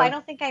remember that? No, one? I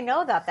don't think I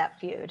know about that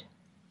feud.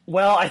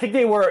 Well, I think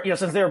they were,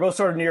 since they were both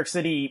sort of New York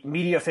City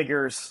media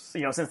figures,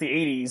 since the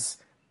 80s,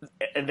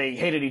 and they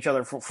hated each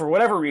other for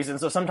whatever reason.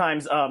 So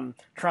sometimes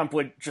Trump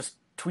would just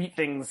tweet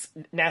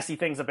nasty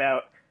things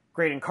about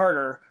Graydon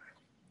Carter.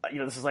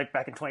 This is like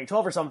back in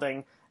 2012 or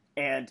something.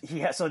 And he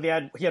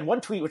had one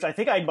tweet, which I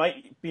think I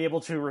might be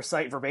able to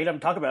recite verbatim,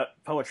 talk about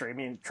poetry. I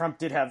mean, Trump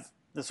did have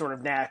this sort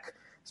of knack,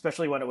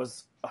 especially when it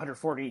was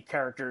 140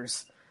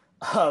 characters,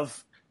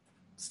 of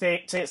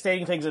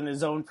stating things in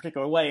his own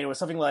particular way. And it was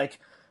something like,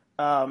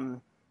 what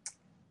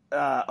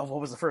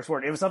was the first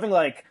word? It was something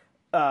like,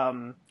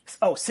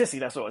 sissy,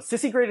 that's what it was.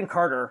 Sissy Graydon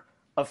Carter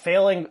of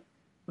failing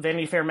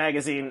Vanity Fair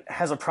magazine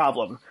has a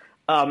problem.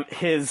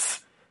 His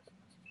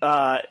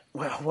something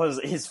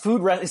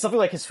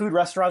like his food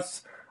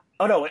restaurants.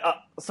 Oh no,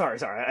 sorry.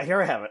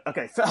 Here I have it.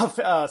 Okay.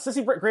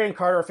 Sissy Graydon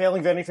Carter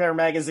failing Vanity Fair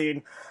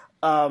magazine,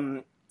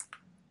 and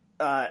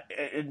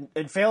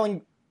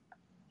failing,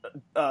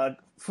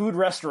 food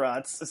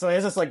restaurants. So he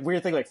has this like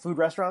weird thing like food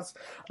restaurants.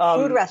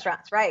 Food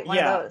restaurants, right? One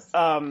of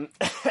those.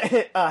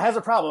 Has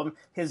a problem.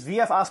 His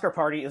VF Oscar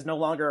party is no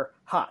longer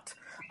hot.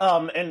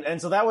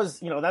 And so that was,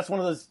 that's one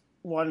of those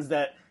ones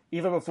that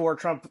even before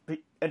Trump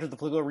entered the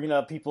political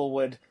arena, people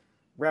would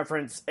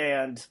reference.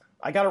 And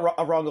I got it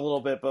wrong a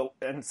little bit,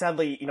 and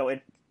sadly,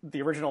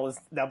 the original has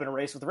now been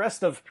erased with the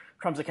rest of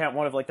Trump's account.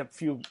 One of like the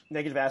few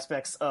negative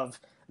aspects of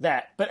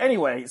that. But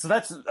anyway, so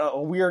that's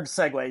a weird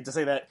segue to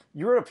say that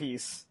you wrote a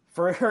piece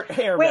for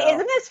Airmail. Wait,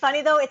 isn't this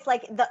funny though? It's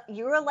like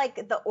you're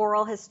like the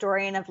oral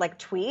historian of like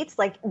tweets.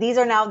 Like these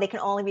are now, they can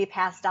only be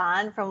passed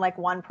on from like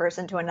one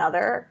person to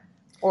another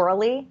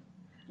orally.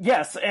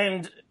 Yes,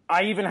 and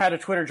I even had a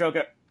Twitter joke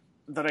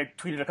that I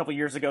tweeted a couple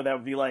years ago that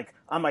would be like,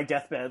 on my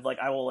deathbed, like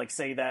I will like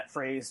say that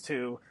phrase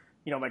to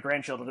my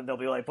grandchildren, they'll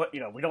be like, "What? We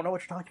don't know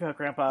what you're talking about,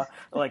 Grandpa.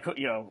 Like,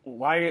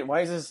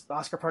 why is this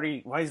Oscar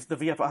party? Why is the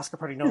VF Oscar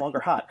party no longer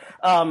hot?"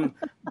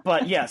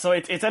 But yeah, so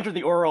it's entered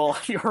the oral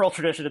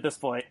tradition at this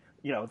point.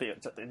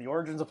 The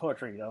origins of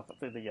poetry.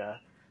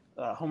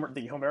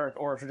 The Homeric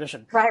oral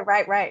tradition.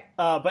 Right.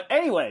 But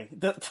anyway,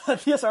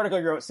 this article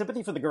you wrote,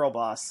 "Sympathy for the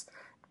Girlboss,"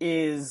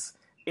 is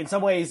in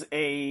some ways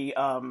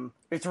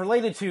it's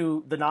related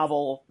to the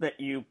novel that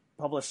you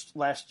published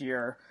last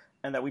year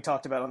and that we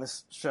talked about on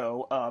this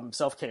show,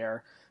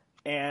 Self-Care.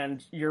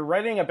 And you're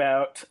writing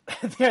about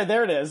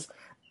there it is,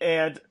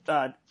 and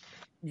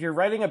you're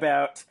writing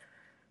about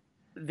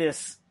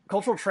this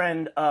cultural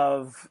trend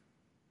of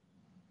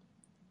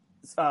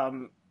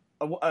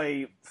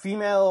a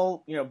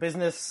female,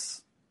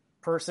 business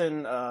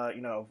person,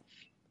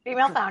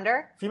 female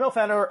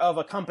founder of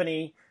a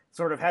company,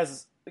 sort of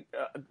has,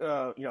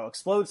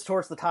 explodes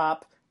towards the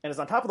top and is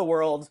on top of the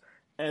world,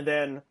 and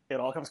then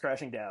it all comes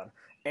crashing down.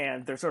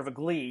 And there's sort of a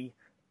glee.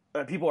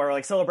 People are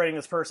like celebrating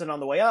this person on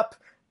the way up,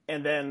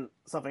 and then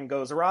something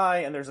goes awry,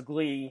 and there's a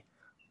glee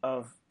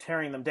of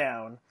tearing them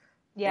down.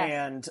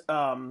 Yes.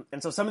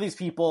 And so some of these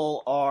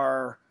people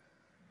are.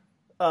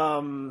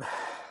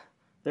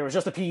 There was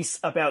just a piece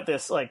about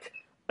this like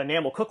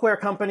enamel cookware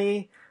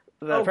company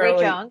that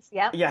apparently, Ray Jones,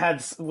 yeah,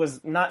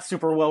 was not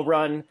super well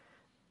run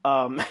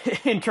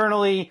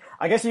internally.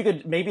 I guess you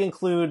could maybe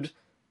include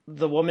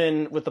the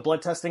woman with the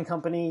blood testing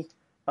company.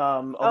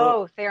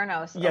 Theranos.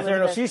 Yeah,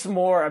 Theranos. She's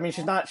more. I mean,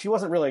 she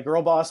wasn't really a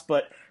girl boss,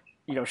 but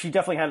she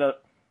definitely had a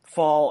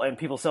fall, and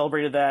people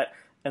celebrated that.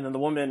 And then the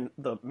woman,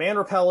 the man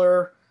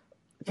repeller,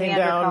 came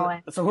down.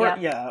 Cohen. So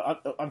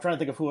I'm trying to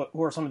think of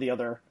who are some of the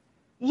other.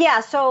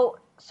 Yeah, so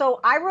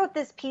I wrote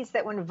this piece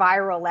that went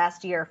viral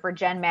last year for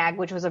Gen Mag,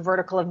 which was a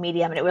vertical of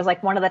Medium, and it was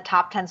like one of the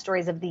top 10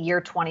 stories of the year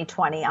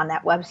 2020 on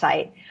that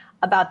website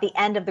about the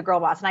end of the girl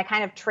boss. And I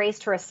kind of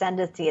traced her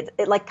ascendancy.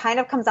 It like kind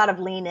of comes out of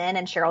Lean In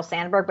and Sheryl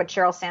Sandberg, but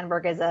Sheryl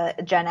Sandberg is a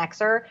Gen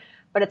Xer.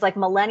 But it's like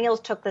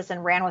millennials took this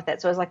and ran with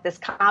it. So it was like this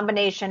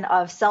combination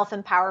of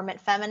self-empowerment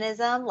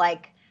feminism,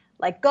 like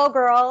go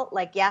girl,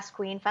 like yes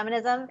queen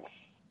feminism,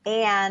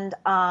 and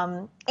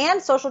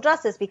social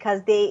justice,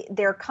 because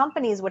their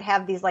companies would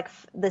have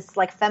this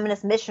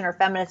feminist mission or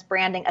feminist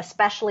branding,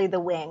 especially The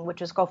Wing, which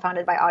was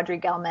co-founded by Audrey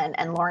Gelman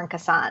and Lauren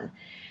Kassan.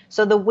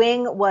 So The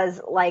Wing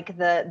was like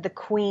the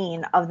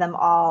queen of them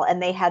all,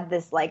 and they had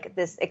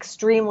this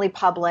extremely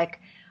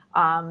public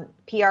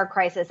PR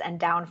crisis and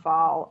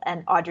downfall,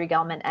 and Audrey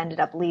Gelman ended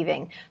up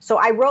leaving. So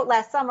I wrote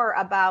last summer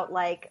about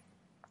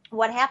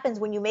what happens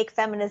when you make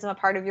feminism a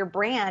part of your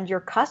brand. Your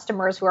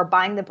customers who are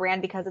buying the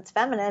brand because it's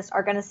feminist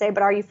are going to say,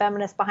 but are you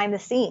feminist behind the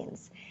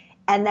scenes?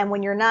 And then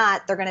when you're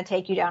not, they're going to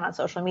take you down on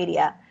social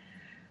media.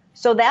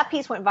 So that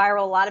piece went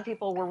viral. A lot of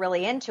people were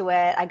really into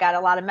it. I got a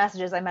lot of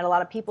messages. I met a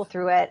lot of people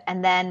through it.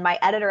 And then my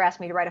editor asked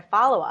me to write a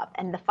follow-up.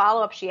 And the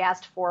follow-up she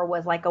asked for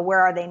was where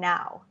are they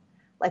now?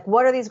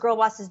 What are these girl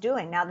bosses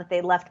doing now that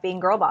they left being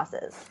girl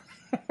bosses?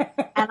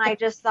 And I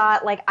just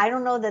thought, I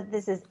don't know that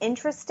this is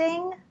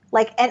interesting.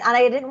 And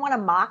I didn't want to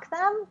mock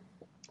them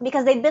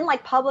because they'd been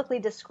publicly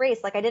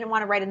disgraced. I didn't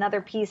want to write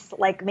another piece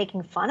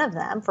making fun of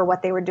them for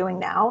what they were doing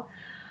now.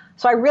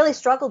 So I really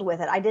struggled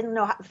with it. I didn't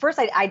know how. First,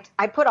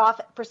 I put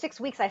off for 6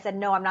 weeks. I said,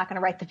 no, I'm not going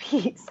to write the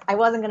piece. I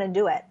wasn't going to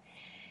do it.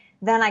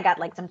 Then I got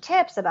some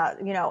tips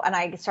about, and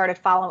I started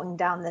following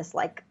down this,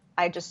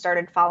 I just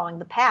started following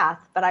the path.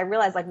 But I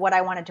realized what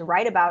I wanted to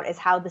write about is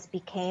how this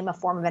became a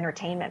form of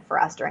entertainment for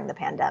us during the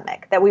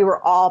pandemic, that we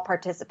were all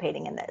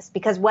participating in this.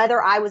 Because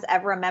whether I was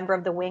ever a member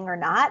of the Wing or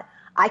not,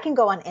 I can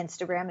go on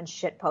Instagram and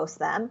shitpost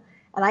them.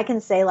 And I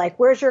can say,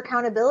 where's your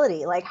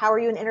accountability? How are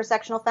you an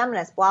intersectional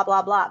feminist? Blah,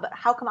 blah, blah. But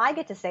how come I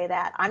get to say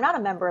that? I'm not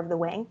a member of the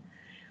Wing.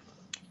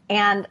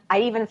 And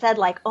I even said,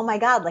 oh, my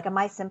God, am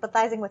I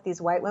sympathizing with these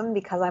white women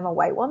because I'm a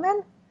white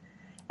woman?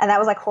 And that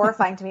was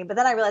horrifying to me. But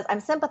then I realized I'm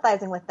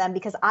sympathizing with them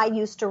because I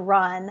used to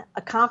run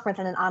a conference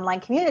in an online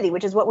community,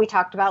 which is what we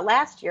talked about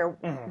last year,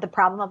 the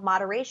problem of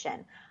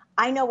moderation.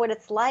 I know what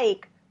it's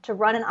like to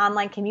run an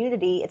online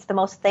community. It's the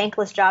most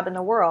thankless job in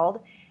the world.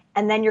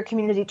 And then your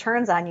community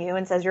turns on you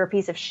and says you're a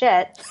piece of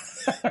shit.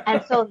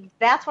 And so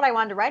that's what I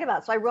wanted to write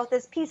about. So I wrote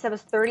this piece that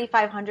was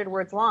 3,500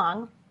 words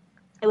long.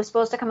 It was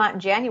supposed to come out in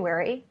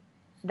January.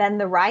 Then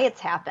the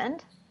riots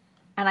happened.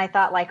 And I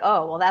thought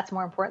oh, well, that's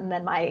more important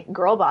than my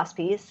girl boss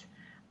piece.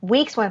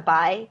 Weeks went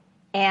by,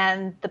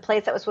 and the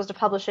place that was supposed to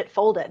publish it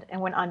folded and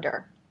went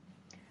under.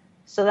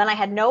 So then I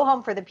had no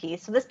home for the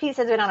piece. So this piece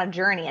has been on a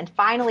journey, and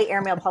finally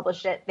Airmail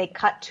published it. They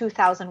cut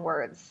 2,000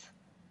 words.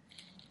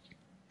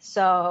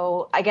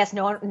 So I guess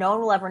no one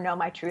will ever know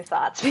my true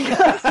thoughts.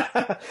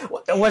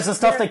 Was the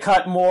stuff they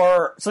cut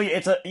more? So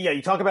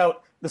you talk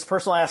about this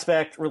personal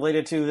aspect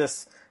related to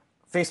this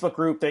Facebook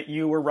group that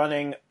you were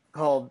running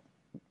called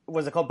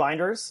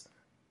Binders?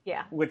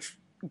 Yeah. Which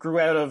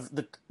grew out of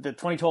the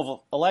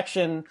 2012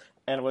 election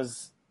and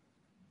was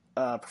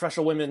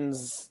professional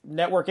women's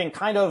networking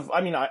kind of.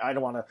 I mean, I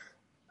don't want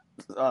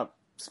to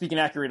speak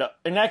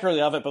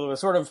inaccurately of it, but it was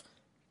sort of, it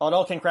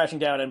all came crashing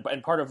down,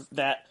 and part of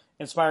that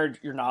inspired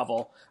your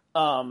novel.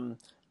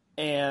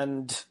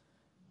 And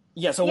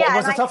Yeah, so Yeah, was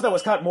and the I stuff that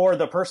was cut more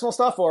the personal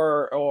stuff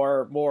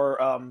or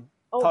more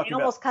Oh, they talking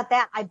about? almost cut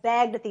that. I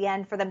begged at the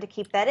end for them to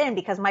keep that in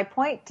because my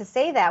point to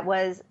say that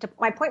was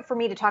my point for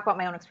me to talk about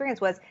my own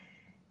experience was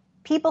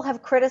people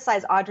have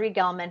criticized Audrey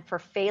Gelman for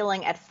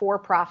failing at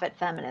for-profit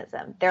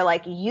feminism. They're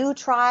like, you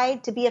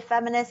tried to be a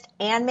feminist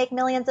and make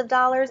millions of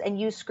dollars and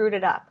you screwed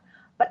it up.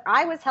 But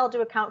I was held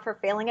to account for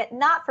failing at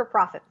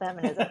not-for-profit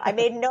feminism. I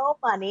made no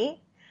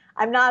money.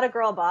 I'm not a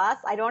girl boss.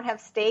 I don't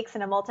have stakes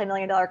in a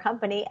multi-million-dollar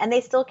company, and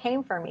they still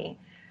came for me.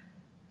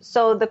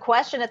 So the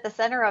question at the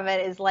center of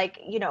it is like,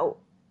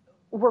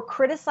 we're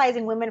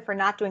criticizing women for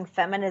not doing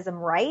feminism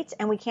right,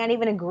 and we can't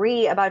even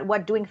agree about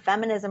what doing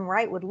feminism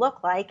right would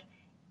look like.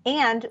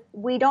 And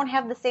we don't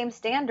have the same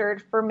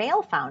standard for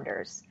male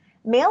founders.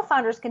 Male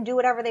founders can do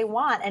whatever they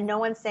want, and no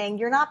one's saying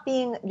you're not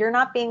being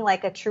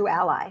like a true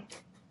ally.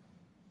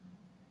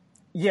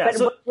 Yeah, But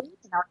so women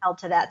are held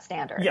to that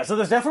standard. yeah, so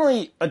there's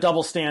definitely a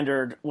double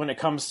standard when it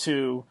comes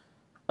to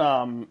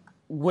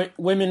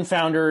women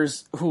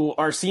founders who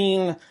are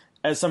seen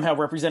as somehow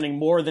representing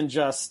more than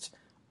just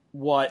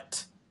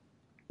what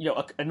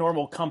a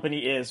normal company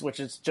is, which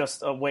is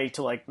just a way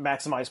to like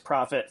maximize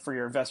profit for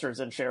your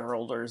investors and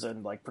shareholders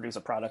and like produce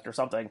a product or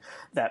something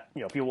that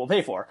people will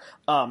pay for.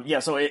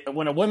 So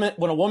when a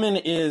woman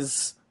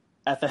is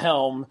at the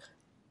helm,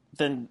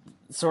 then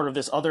sort of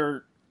this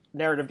other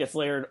narrative gets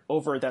layered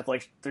over that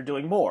like they're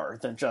doing more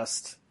than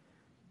just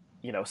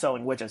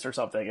selling widgets or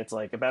something. It's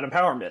like about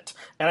empowerment,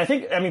 and I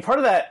think part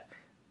of that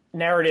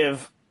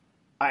narrative,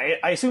 I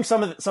assume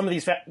some of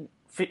these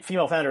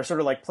female founders sort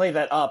of like play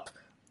that up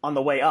on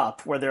the way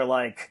up, where they're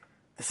like,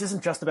 this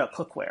isn't just about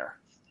cookware.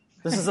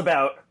 This is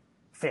about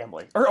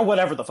family or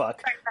whatever the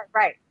fuck.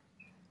 Right.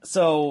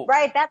 So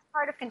right, that's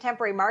part of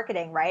contemporary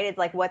marketing, right? It's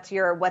like, what's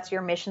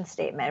your mission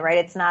statement, right?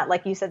 It's not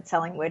like you said,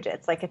 selling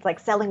widgets. Like it's like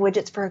selling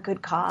widgets for a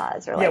good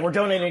cause, or like, we're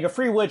donating a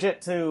free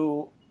widget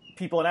to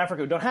people in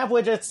Africa who don't have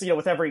widgets.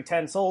 With every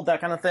 10 sold,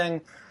 that kind of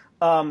thing.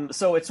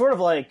 So it's sort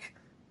of like,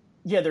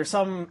 there's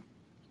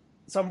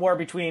somewhere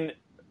between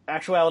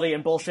actuality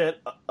and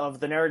bullshit of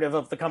the narrative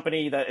of the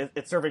company that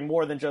it's serving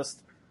more than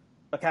just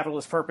a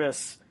capitalist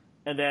purpose,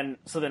 and then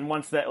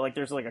once that like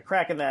there's like a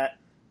crack in that,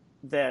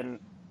 then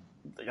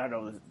I don't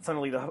know,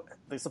 suddenly the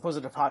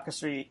supposed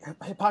hypocrisy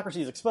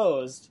is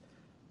exposed.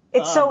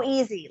 It's so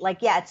easy. Like,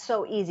 it's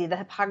so easy. The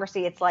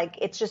hypocrisy,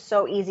 it's just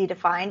so easy to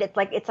find. It's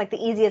like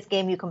the easiest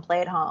game you can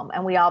play at home,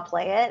 and we all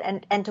play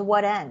it. And to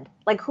what end?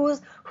 Like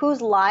whose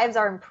lives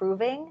are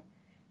improving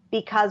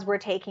because we're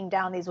taking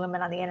down these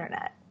women on the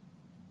internet?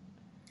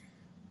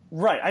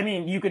 Right.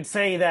 You could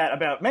say that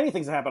about many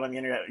things that happen on the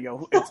internet.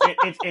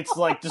 It's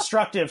like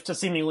destructive to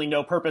seemingly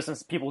no purpose,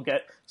 and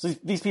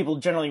these people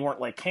generally weren't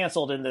like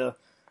canceled in the,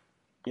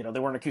 they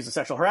weren't accused of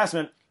sexual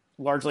harassment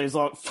largely as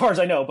far as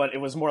I know, but it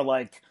was more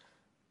like,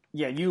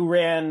 you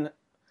ran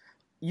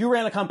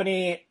a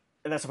company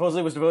that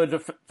supposedly was devoted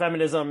to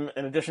feminism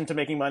in addition to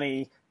making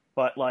money,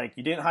 but like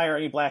you didn't hire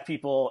any black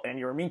people, and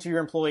you were mean to your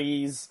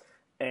employees,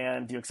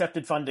 and you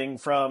accepted funding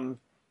from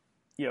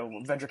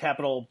venture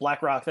capital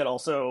BlackRock that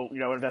also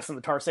invests in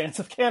the tar sands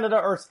of Canada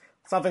or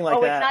something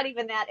like that.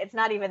 It's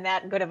not even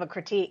that good of a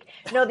critique.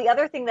 No, the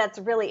other thing that's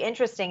really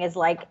interesting is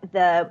like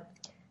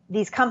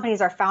these companies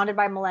are founded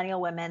by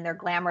millennial women. They're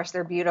glamorous,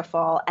 they're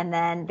beautiful, and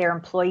then their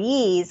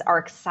employees are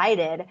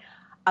excited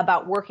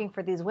about working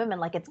for these women.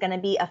 Like it's going to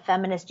be a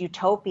feminist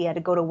utopia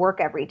to go to work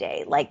every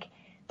day. Like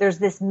there's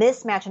this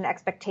mismatch in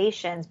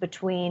expectations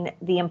between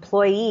the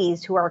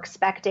employees who are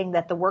expecting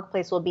that the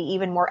workplace will be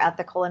even more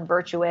ethical and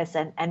virtuous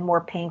and more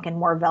pink and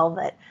more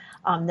velvet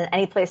than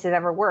any place they've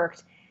ever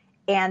worked,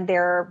 and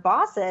their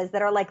bosses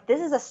that are like,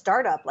 this is a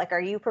startup. Like,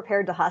 are you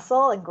prepared to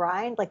hustle and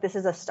grind? Like, this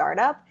is a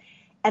startup.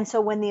 And so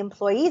when the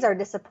employees are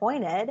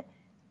disappointed,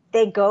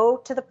 they go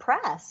to the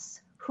press,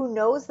 who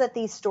knows that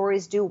these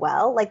stories do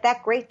well. Like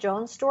that Great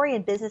Jones story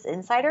in Business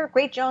Insider.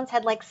 Great Jones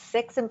had like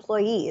 6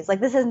 employees.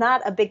 Like this is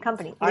not a big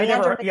company. I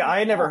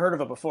had never heard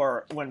of it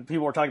before. When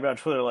people were talking about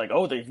Twitter, like,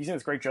 oh, have you seen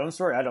this Great Jones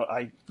story?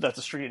 That's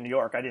a street in New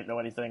York. I didn't know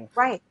anything.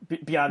 Right.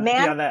 Beyond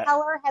that.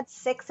 Keller had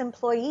 6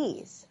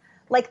 employees.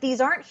 Like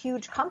these aren't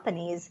huge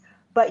companies,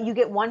 but you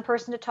get one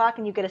person to talk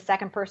and you get a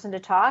second person to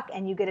talk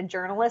and you get a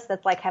journalist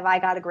that's like, have I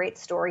got a great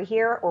story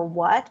here or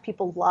what?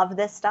 People love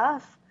this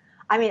stuff.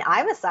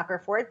 I'm a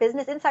sucker for it.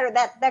 Business Insider,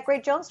 that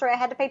Great Jones story, I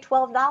had to pay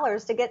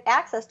 $12 to get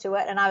access to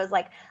it. And I was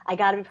like, I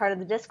got to be part of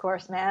the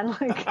discourse, man.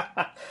 Like,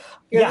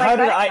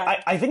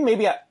 I think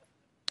maybe I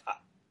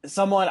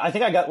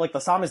got like the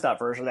Samizdat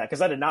version of that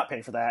because I did not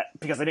pay for that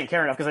because I didn't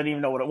care enough because I didn't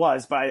even know what it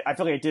was. But I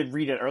feel like I did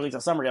read it, or at least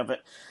a summary of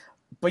it.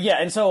 But yeah,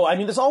 and so,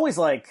 there's always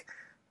like,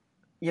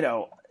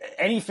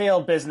 any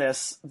failed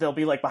business, there'll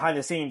be like behind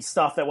the scenes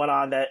stuff that went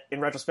on that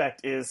in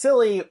retrospect is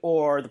silly,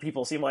 or the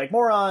people seem like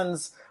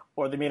morons,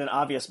 or they made an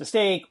obvious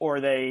mistake,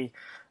 or they,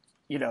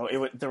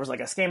 there was like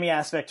a scammy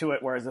aspect to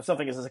it. Whereas if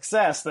something is a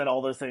success, then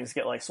all those things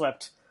get like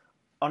swept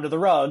under the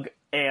rug,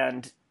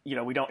 and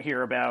we don't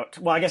hear about.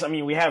 Well, I guess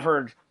we have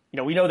heard.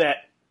 We know that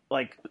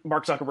like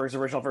Mark Zuckerberg's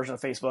original version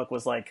of Facebook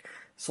was like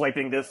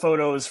swiping the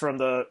photos from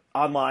the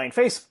online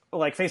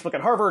Facebook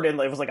at Harvard, and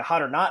it was like a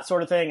hot or not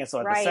sort of thing, and so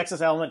it had the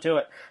sexist element to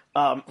it.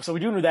 So we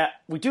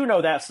do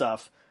know that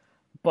stuff,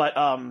 but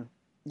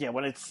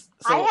when it's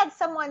I had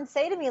someone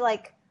say to me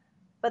like,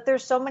 but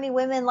there's so many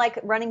women like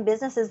running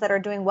businesses that are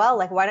doing well,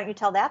 like why don't you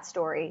tell that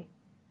story?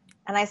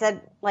 And I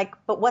said, like,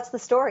 but what's the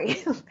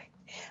story?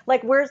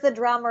 Like, where's the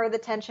drama or the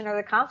tension or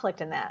the conflict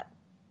in that?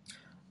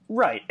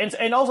 Right.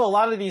 And also a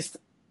lot of these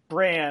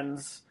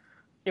brands,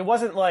 it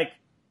wasn't like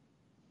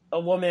a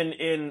woman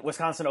in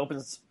Wisconsin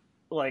opens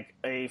like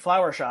a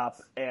flower shop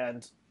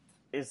and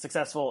is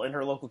successful in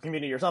her local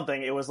community or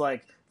something. It was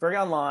like very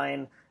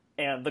online,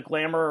 and the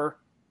glamour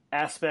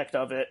aspect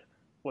of it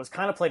was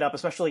kind of played up,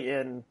 especially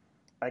in,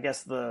 I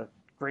guess, the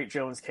Great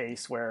Jones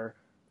case where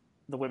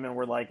the women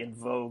were like in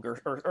Vogue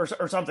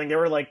or something. They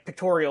were like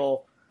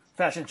pictorial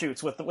fashion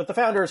shoots with the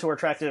founders, who are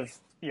attractive,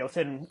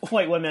 thin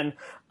white women,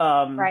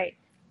 Right.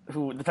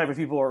 who the type of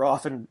people who are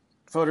often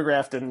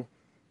photographed in,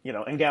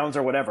 in gowns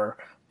or whatever.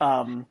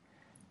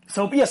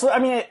 So I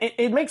mean,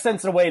 it makes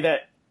sense in a way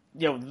that,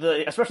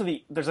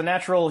 there's a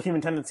natural human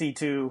tendency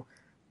to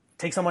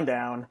take someone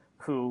down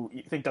who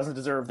you think doesn't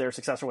deserve their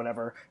success or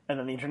whatever, and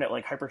then the internet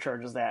like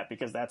hypercharges that,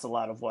 because that's a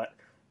lot of what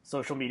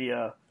social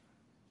media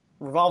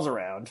revolves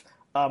around.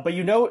 But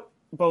you note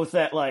both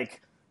that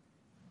like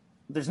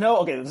there's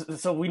no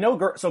so we know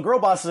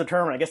Girlboss is a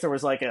term, and I guess there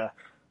was like a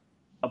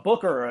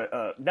book or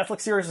a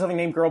Netflix series or something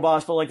named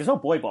Girlboss, but like there's no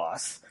boy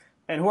boss.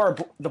 And who are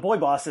the boy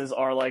bosses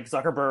are like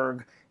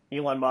Zuckerberg,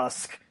 Elon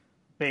Musk,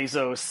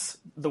 Bezos,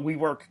 the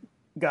WeWork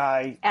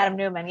guy, Adam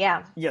Newman,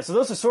 yeah. Yeah, so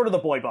those are sort of the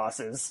boy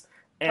bosses.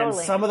 And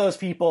Totally. Some of those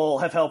people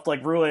have helped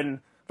like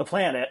ruin the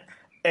planet,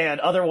 and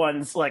other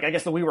ones, like I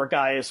guess the WeWork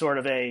guy is sort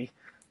of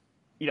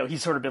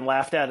he's sort of been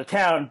laughed out of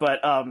town, but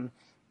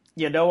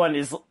no one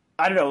is,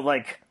 I don't know,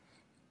 like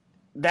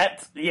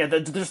that,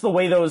 just the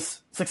way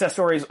those success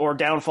stories or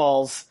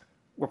downfalls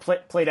were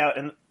played out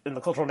in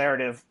the cultural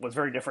narrative was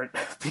very different,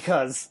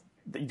 because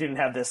you didn't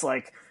have this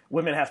like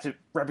women have to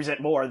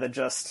represent more than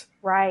just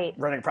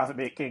running a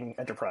profit-making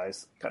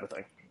enterprise kind of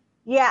thing.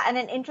 Yeah, and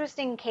an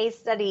interesting case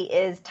study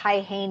is Ty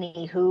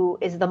Haney, who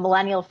is the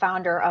millennial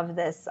founder of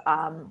this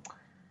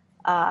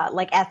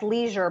like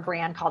athleisure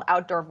brand called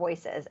Outdoor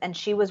Voices. And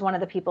she was one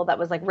of the people that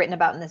was like written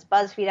about in this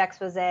BuzzFeed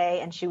expose,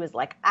 and she was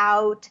like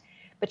out.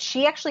 But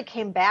she actually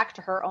came back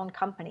to her own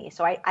company.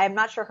 So I'm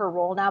not sure her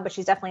role now, but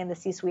she's definitely in the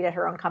C-suite at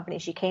her own company.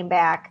 She came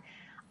back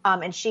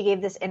and she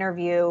gave this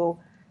interview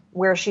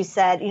where she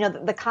said,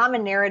 the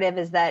common narrative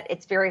is that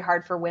it's very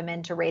hard for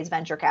women to raise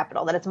venture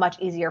capital, that it's much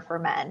easier for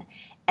men.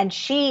 And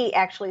she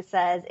actually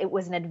says it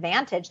was an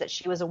advantage that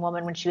she was a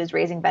woman when she was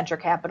raising venture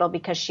capital,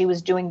 because she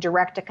was doing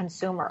direct to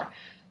consumer.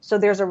 So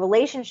there's a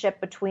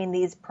relationship between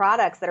these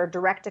products that are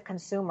direct to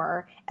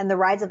consumer and the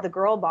rise of the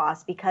girl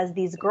boss, because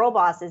these girl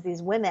bosses,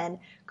 these women,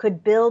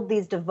 could build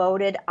these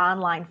devoted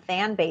online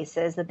fan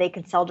bases that they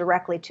could sell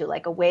directly to,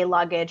 like Away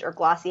luggage or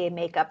Glossier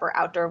makeup or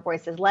Outdoor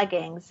Voices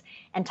leggings.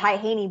 And Ty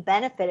Haney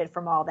benefited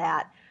from all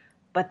that.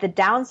 But the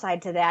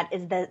downside to that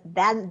is that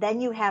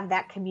then you have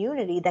that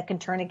community that can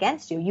turn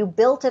against you. You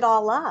built it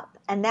all up,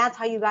 and that's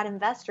how you got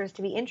investors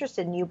to be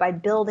interested in you, by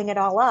building it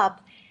all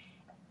up,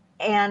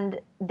 and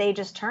they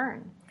just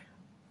turn.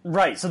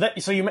 Right.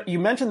 So you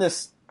mentioned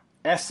this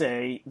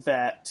essay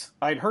that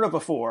I'd heard of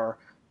before,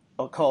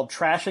 called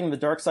 "Trashing the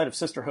Dark Side of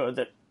Sisterhood,"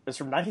 that is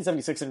from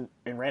 1976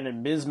 and ran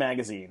in Ms.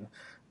 Magazine.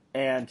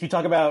 And can you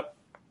talk about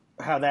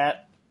how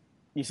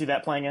you see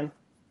that playing in?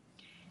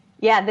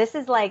 Yeah, this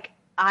is like,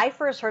 I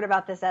first heard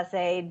about this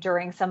essay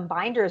during some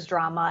binders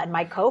drama, and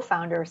my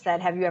co-founder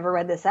said, "Have you ever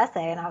read this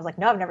essay?" And I was like,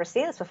 "No, I've never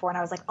seen this before." And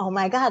I was like, "Oh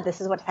my God, this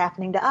is what's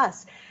happening to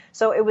us."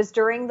 So it was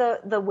during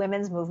the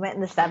women's movement in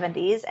the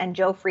 70s, and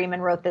Jo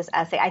Freeman wrote this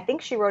essay. I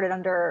think she wrote it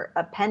under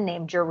a pen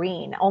name,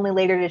 Jareen. Only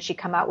later did she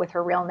come out with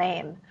her real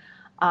name.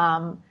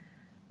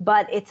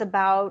 But it's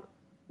about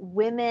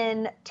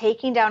women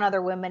taking down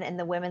other women in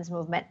the women's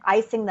movement,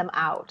 icing them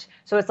out.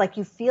 So it's like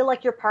you feel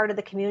like you're part of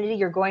the community,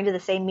 you're going to the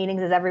same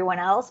meetings as everyone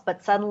else,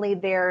 but suddenly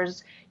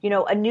there's,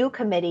 a new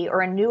committee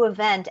or a new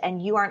event,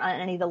 and you aren't on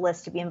any of the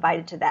lists to be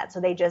invited to that.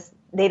 So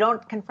they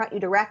don't confront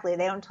you directly.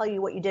 They don't tell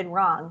you what you did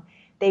wrong.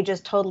 They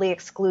just totally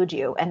exclude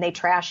you, and they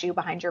trash you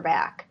behind your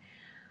back.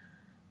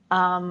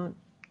 And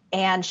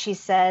she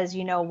says,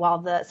 while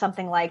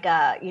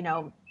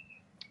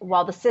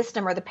the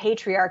system or the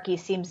patriarchy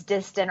seems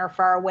distant or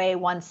far away,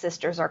 one's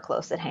sisters are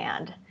close at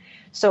hand.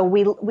 So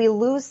we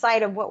lose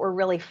sight of what we're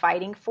really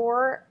fighting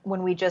for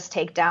when we just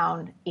take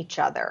down each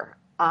other.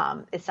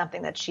 Is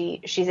something that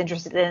she's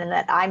interested in, and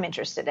that I'm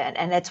interested in.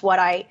 And it's what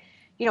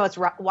it's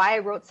why I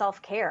wrote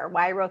Self-Care,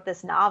 why I wrote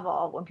this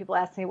novel. When people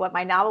ask me what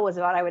my novel was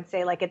about, I would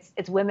say like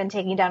it's women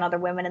taking down other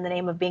women in the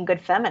name of being good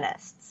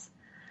feminists.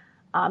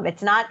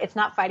 It's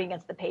not fighting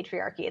against the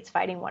patriarchy. It's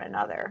fighting one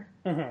another.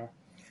 Mm-hmm.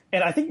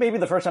 And I think maybe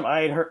the first time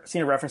I had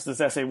seen a reference to this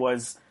essay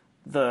was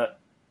the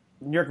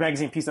New York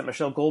Magazine piece that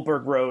Michelle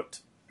Goldberg wrote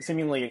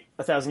seemingly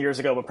 1,000 years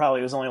ago, but probably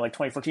it was only like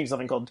 2014,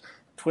 something called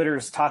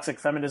Twitter's Toxic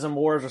Feminism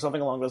Wars or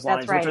something along those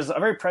lines, That's right. which was a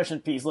very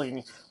prescient piece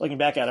looking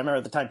back at it. I remember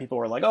at the time people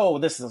were like, oh,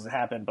 this doesn't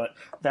happen, but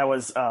that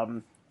was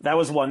one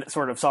that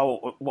sort of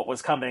saw what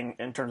was coming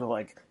in terms of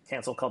like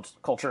cancel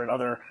culture and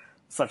other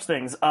such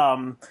things.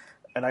 And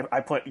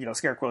I put,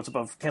 scare quotes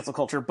above cancel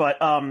culture, but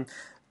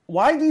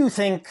why do you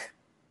think,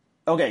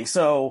 okay,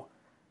 so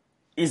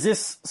is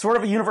this sort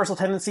of a universal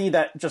tendency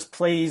that just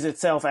plays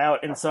itself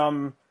out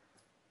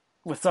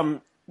with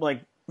some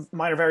like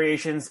minor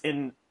variations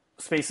in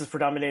spaces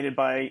predominated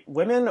by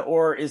women,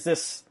 or is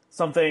this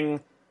something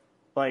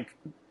like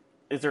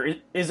is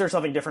there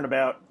something different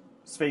about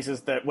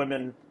spaces that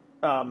women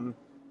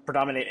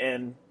predominate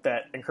in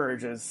that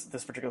encourages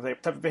this particular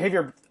type of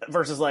behavior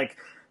versus like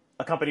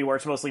a company where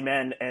it's mostly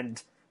men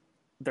and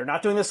they're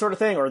not doing this sort of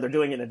thing, or they're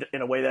doing it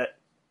in a way that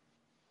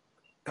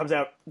comes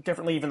out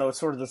differently, even though it's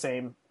sort of the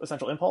same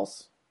essential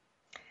impulse?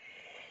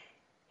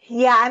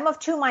 Yeah, I'm of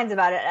two minds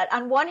about it.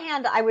 On one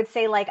hand, I would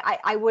say like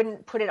I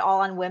wouldn't put it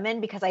all on women,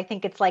 because I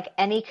think it's like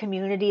any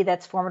community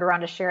that's formed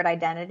around a shared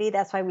identity.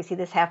 That's why we see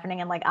this happening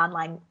in like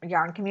online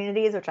yarn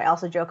communities, which I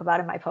also joke about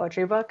in my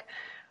poetry book.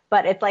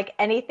 But it's like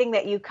anything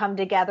that you come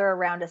together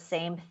around a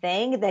same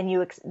thing, then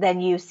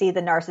you see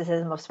the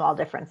narcissism of small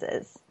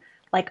differences.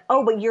 Like,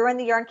 oh, but you're in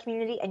the yarn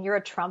community and you're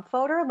a Trump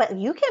voter, but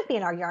you can't be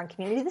in our yarn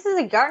community. This is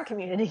a yarn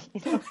community.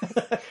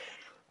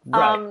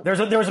 Right.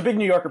 There was a big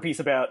New Yorker piece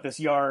about this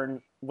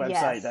yarn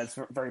website Yes. that's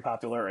very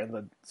popular, and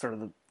the sort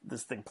of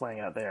this thing playing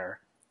out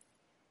there.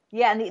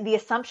 Yeah, and the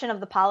assumption of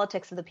the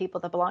politics of the people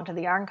that belong to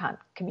the yarn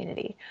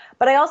community.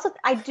 But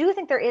I do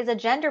think there is a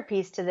gender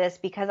piece to this,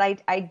 because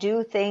I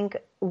do think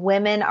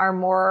women are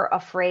more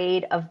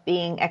afraid of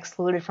being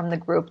excluded from the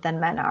group than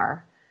men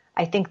are.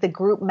 I think the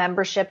group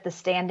membership, the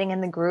standing in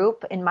the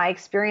group, in my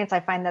experience, I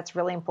find that's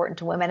really important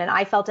to women. And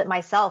I felt it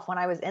myself when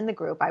I was in the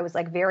group. I was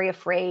like very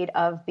afraid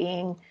of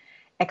being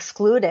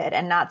excluded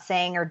and not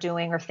saying or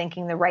doing or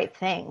thinking the right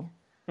thing.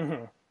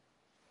 Mm-hmm.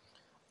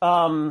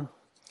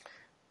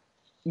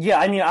 Yeah,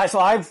 I mean,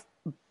 I've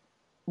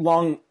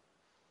long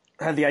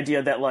had the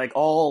idea that like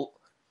all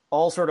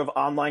sort of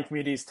online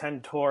communities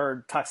tend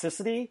toward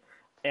toxicity,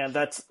 and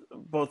that's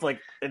both like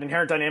an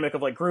inherent dynamic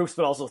of like groups,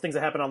 but also things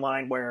that happen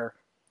online where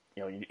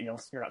you're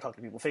not talking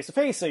to people face to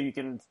face, so you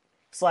can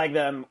slag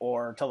them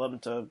or tell them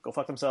to go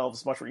fuck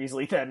themselves much more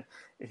easily than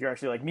if you're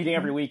actually like meeting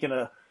every week in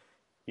a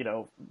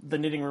the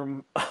knitting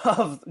room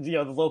of the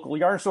local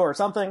yarn store or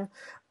something.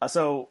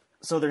 So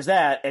there's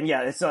that, and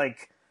yeah, it's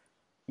like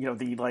the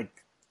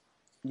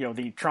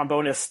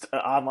trombonist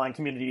online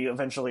community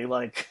eventually,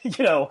 like,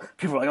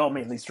 people are like, oh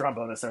man, these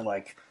trombonists are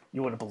like,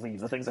 you wouldn't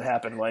believe the things that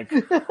happen, like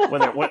when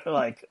they're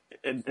like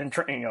in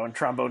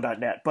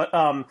trombone.net. But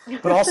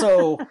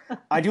also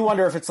I do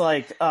wonder if it's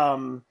like,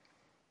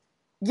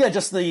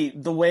 just the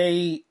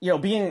way,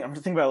 I'm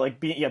thinking about like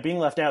being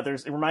left out.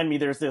 It reminded me,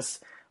 there's this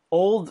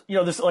old,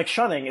 this like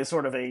shunning is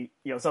sort of a,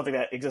 something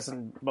that exists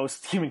in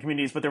most human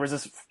communities, but there was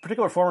this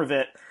particular form of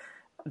it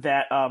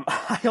that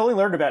I only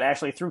learned about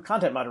actually through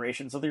content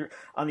moderation. So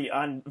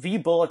on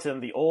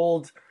vBulletin, the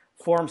old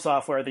forum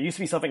software, there used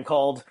to be something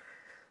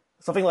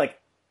like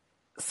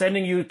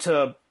sending you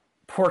to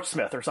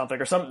Portsmouth or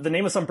something, or the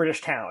name of some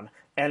British town,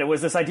 and it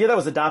was this idea that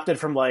was adopted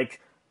from like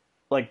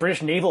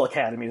British naval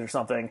academies or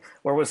something,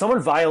 where when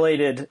someone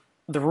violated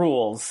the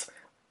rules,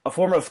 a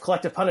form of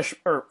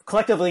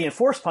collectively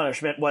enforced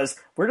punishment was,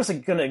 we're just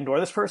going to ignore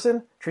this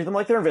person, treat them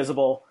like they're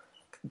invisible,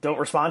 don't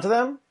respond to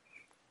them.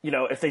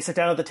 If they sit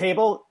down at the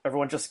table,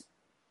 everyone just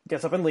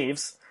gets up and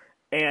leaves,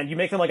 and you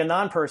make them like a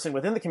non-person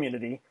within the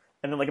community,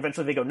 and then like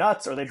eventually they go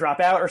nuts or they drop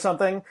out or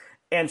something.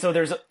 And so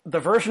there's the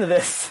version of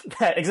this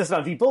that existed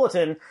on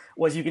vBulletin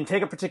was you can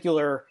take a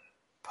particular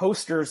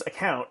poster's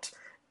account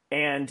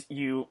and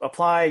you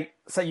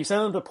send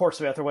them to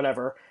Portsmouth or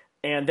whatever,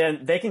 and then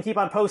they can keep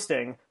on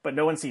posting, but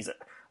no one sees it.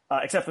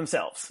 Except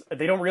themselves.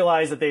 They don't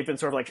realize that they've been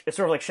it's sort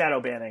of like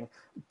shadow banning,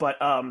 but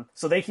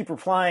so they keep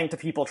replying to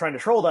people trying to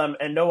troll them,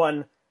 and no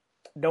one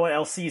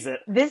else sees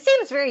it. This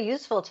seems very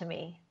useful to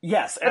me.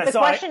 Yes. But the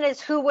question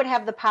is, who would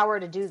have the power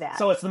to do that?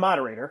 So it's the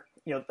moderator,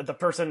 the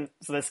person.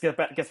 So this gets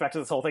back to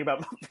this whole thing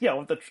about,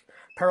 the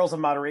perils of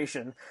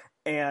moderation.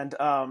 And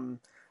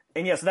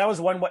yeah, so that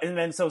was one. And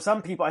then so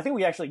some people, I think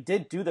we actually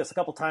did do this a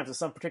couple times with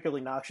some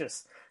particularly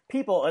noxious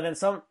people. And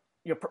then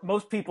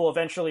most people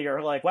eventually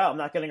are like, wow, I'm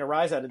not getting a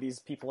rise out of these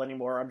people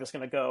anymore. I'm just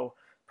going to go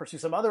pursue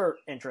some other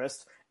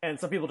interest. And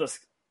some people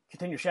just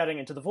continue shouting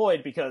into the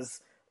void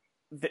because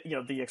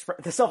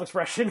the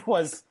self-expression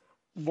was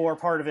more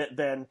part of it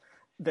than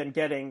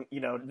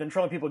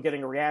trolling people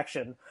getting a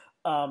reaction.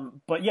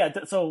 But yeah,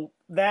 so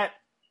that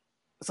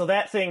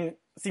thing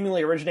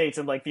seemingly originates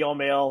in like the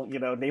all-male,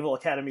 naval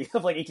academy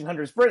of like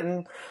 1800s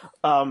Britain.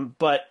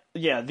 But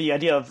yeah, the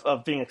idea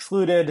of being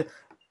excluded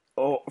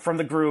from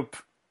the group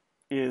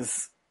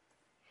is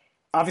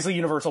obviously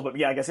universal, but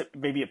yeah, I guess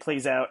maybe it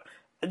plays out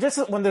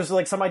just when there's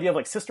like some idea of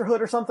like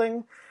sisterhood or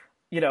something.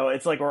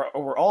 It's like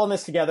we're all in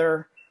this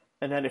together.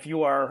 And then if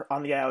you are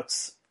on the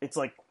outs, it's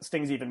like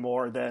stings even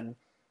more than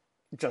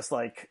just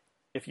like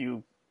if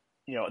you,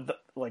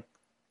 like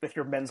if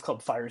your men's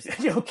club fires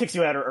kicks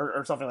you out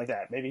or something like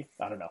that. Maybe,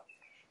 I don't know.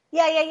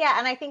 Yeah.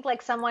 And I think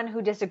like someone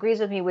who disagrees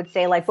with me would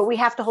say like, but we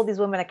have to hold these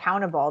women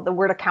accountable. The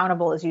word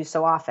accountable is used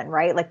so often,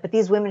 right? Like, but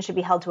these women should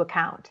be held to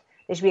account.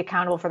 They should be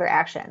accountable for their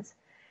actions.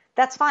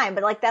 That's fine,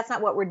 but like that's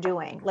not what we're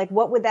doing. Like,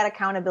 what would that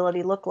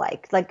accountability look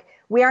like? Like,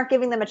 we aren't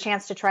giving them a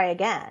chance to try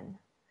again.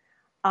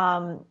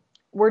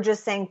 We're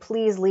just saying,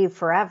 please leave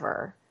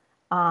forever.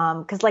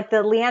 Because like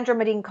the Leandra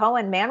Medine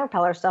Cohen man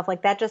repeller stuff,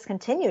 like that just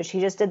continues. She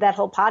just did that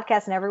whole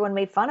podcast and everyone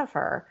made fun of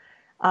her.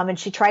 And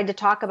she tried to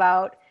talk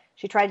about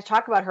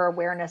her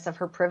awareness of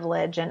her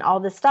privilege and all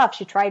this stuff.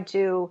 She tried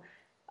to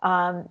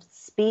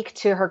speak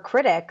to her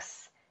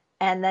critics,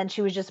 and then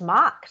she was just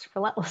mocked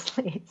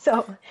relentlessly.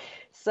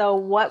 So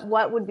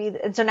what would be?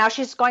 And so now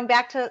she's going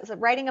back to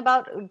writing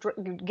about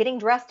getting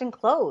dressed in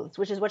clothes,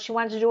 which is what she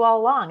wanted to do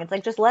all along. It's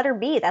like, just let her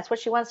be. That's what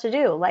she wants to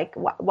do. Like,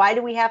 why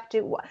do we have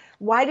to?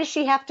 Why does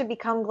she have to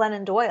become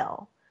Glennon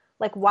Doyle?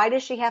 Like, why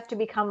does she have to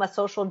become a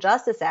social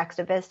justice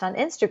activist on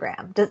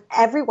Instagram? Does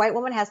every white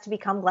woman has to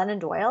become Glennon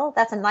Doyle?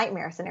 That's a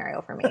nightmare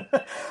scenario for me.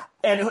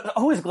 And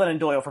who is Glennon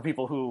Doyle for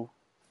people who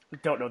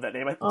don't know that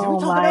name? Did we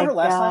talk my about her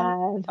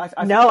last God.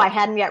 time? No, I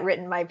hadn't yet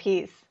written my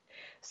piece.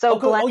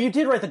 So you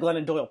did write the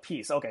Glennon Doyle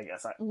piece. Okay,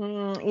 yes.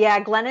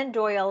 Yeah, Glennon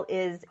Doyle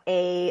is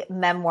a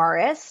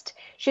memoirist.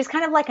 She's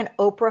kind of like an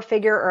Oprah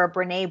figure or a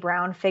Brene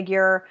Brown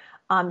figure.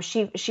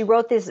 She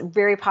wrote this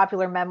very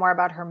popular memoir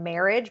about her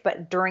marriage,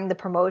 but during the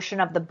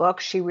promotion of the book,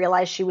 she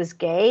realized she was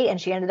gay,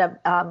 and she ended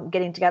up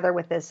getting together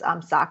with this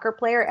soccer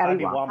player,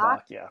 Abby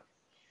Wambach. Yeah.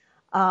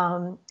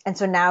 And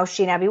so now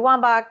she and Abby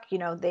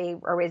Wambach, they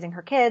are raising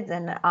her kids,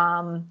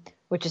 and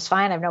which is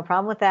fine. I have no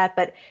problem with that.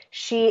 But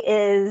she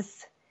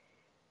is.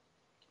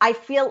 I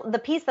feel the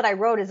piece that I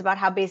wrote is about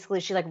how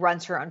basically she like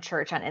runs her own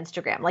church on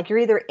Instagram. Like, you're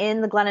either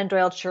in the Glennon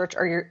Doyle church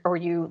or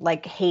you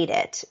like hate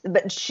it,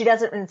 but she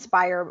doesn't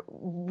inspire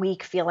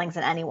weak feelings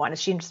in anyone.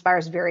 She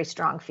inspires very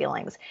strong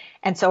feelings.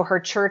 And so her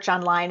church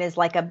online is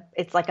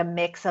it's like a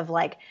mix of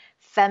like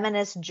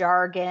feminist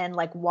jargon,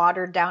 like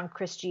watered down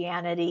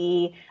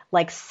Christianity,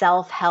 like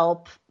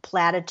self-help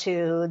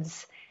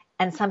platitudes.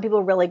 And some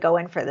people really go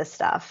in for this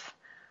stuff.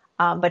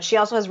 But she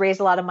also has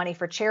raised a lot of money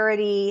for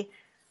charity.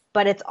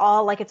 But it's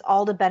all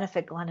to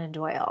benefit Glennon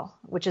Doyle,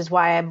 which is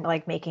why I'm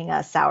like making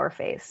a sour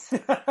face.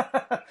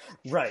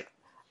 Right.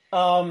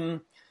 Okay,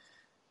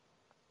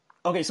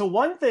 so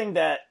one thing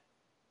that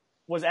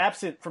was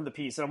absent from the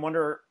piece, and I'm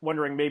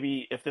wondering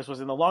maybe if this was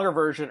in the longer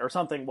version or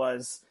something,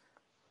 was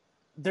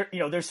there.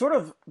 There's sort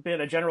of been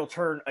a general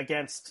turn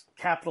against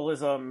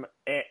capitalism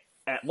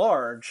at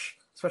large,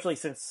 especially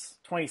since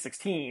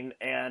 2016,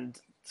 and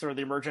sort of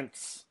the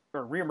emergence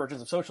or reemergence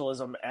of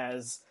socialism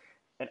as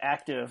an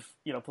active,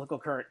 political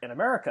current in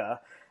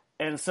America.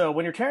 And so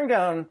when you're tearing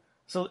down,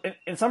 so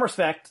in some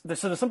respect, there's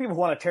some people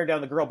who want to tear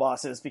down the girl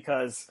bosses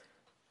because,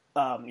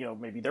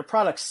 maybe their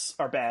products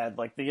are bad,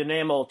 like the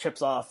enamel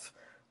chips off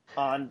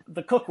on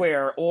the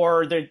cookware,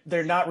 or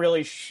they're not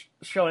really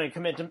showing a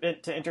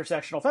commitment to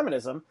intersectional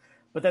feminism.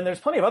 But then there's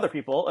plenty of other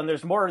people, and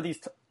there's more of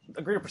these,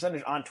 a greater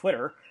percentage on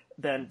Twitter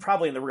than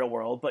probably in the real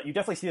world, but you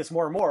definitely see this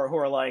more and more, who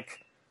are like,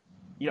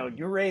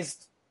 you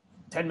raised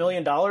 $10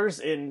 million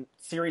in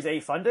Series A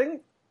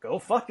funding? Go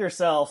fuck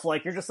yourself.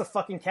 Like, you're just a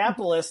fucking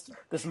capitalist.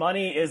 This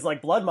money is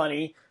like blood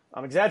money.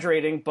 I'm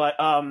exaggerating, but,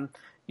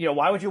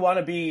 why would you want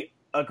to be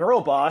a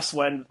girl boss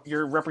when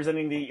you're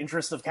representing the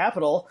interests of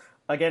capital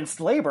against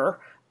labor,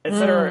 et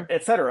cetera,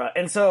 et cetera.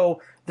 And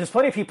so there's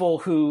plenty of people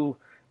who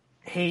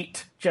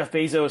hate Jeff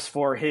Bezos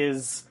for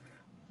his,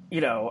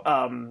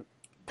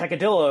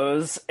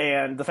 peccadillos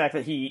and the fact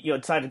that he,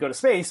 decided to go to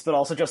space, but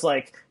also just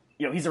like,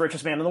 he's the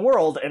richest man in the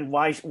world. And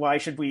why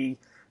should we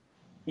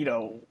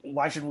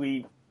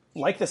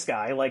like this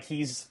guy? Like,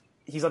 he's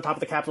on top of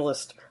the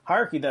capitalist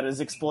hierarchy that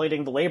is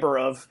exploiting the labor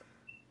of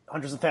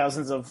hundreds of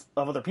thousands of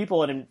other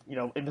people and,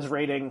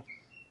 immiserating,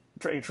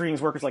 treating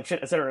his workers like shit,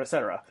 et cetera, et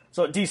cetera.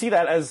 So do you see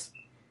that as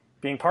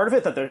being part of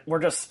it? That we're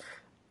just,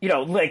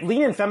 like,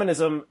 lean in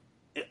feminism,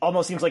 it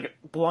almost seems like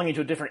belonging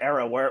to a different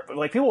era where,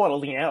 like, people want to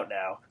lean out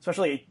now,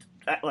 especially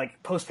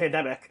like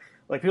post-pandemic.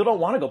 Like, people don't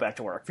want to go back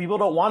to work. People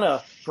don't want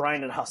to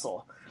grind and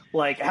hustle.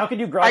 Like, how can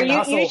you grind and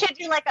hustle? You should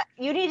do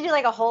you need to do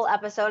like a whole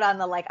episode on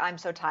the, like, I'm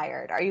so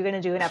tired. Are you going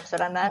to do an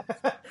episode on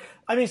that?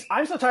 I mean,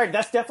 I'm so tired.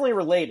 That's definitely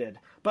related,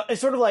 but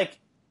it's sort of like,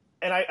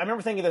 and I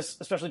remember thinking this,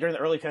 especially during the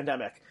early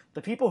pandemic,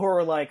 the people who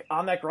were like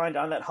on that grind,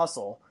 on that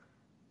hustle,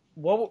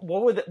 what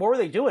were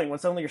they doing when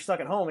suddenly you're stuck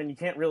at home and you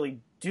can't really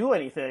do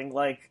anything?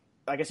 Like,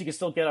 I guess you can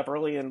still get up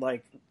early and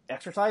like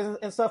exercise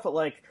and stuff, but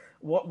like,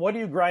 what are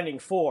you grinding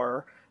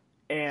for?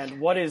 And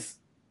what is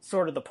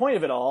sort of the point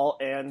of it all?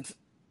 And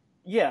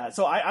yeah,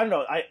 so I don't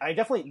know. I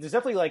definitely, there's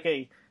definitely like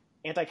a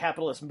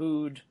anti-capitalist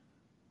mood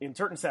in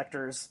certain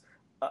sectors.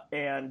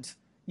 And,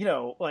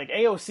 like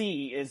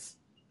AOC is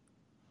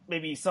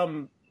maybe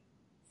some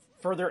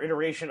further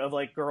iteration of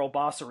like girl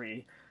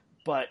bossery,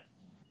 but,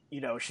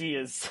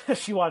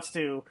 she wants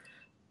to,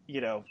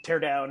 tear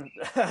down,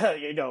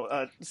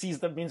 seize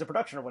the means of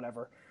production or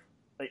whatever.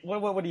 Like,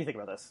 what do you think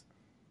about this?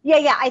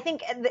 Yeah. I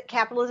think that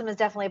capitalism is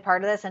definitely a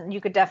part of this, and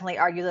you could definitely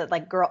argue that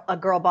like a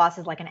girl boss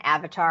is like an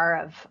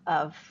avatar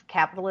of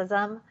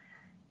capitalism.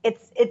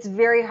 It's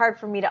very hard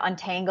for me to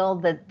untangle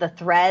the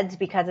threads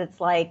because it's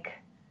like,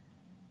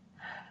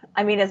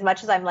 I mean, as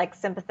much as I'm like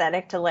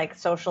sympathetic to like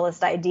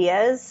socialist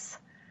ideas,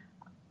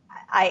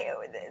 I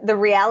the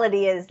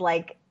reality is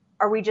like,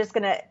 are we just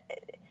gonna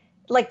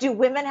like, do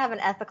women have an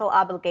ethical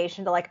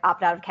obligation to like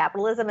opt out of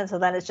capitalism, and so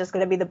then it's just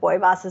going to be the boy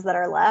bosses that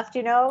are left,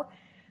 you know?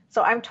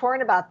 So I'm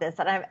torn about this,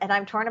 and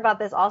I'm torn about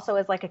this also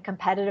as like a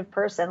competitive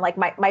person. Like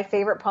my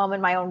favorite poem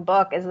in my own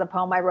book is the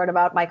poem I wrote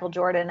about Michael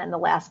Jordan and the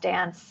Last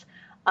Dance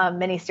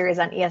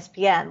miniseries on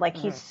ESPN. Like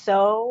he's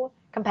so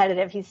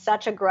competitive. He's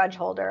such a grudge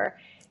holder.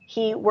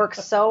 He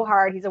works so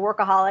hard. He's a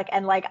workaholic,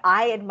 and like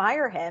I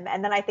admire him.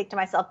 And then I think to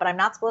myself, but I'm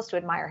not supposed to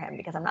admire him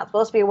because I'm not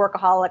supposed to be a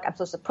workaholic. I'm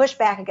supposed to push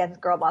back against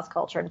girl boss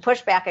culture and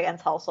push back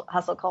against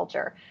hustle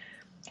culture.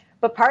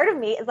 But part of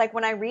me is like,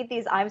 when I read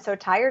these "I'm so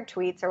tired"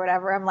 tweets or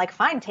whatever, I'm like,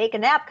 fine, take a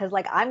nap because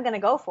like I'm gonna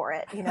go for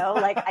it. You know,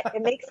 like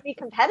it makes me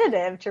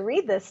competitive to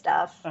read this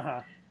stuff,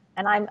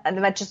 and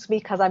that's just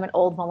because I'm an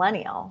old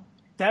millennial.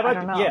 That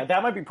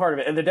might be part of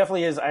it, and there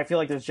definitely is. I feel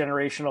like there's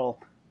generational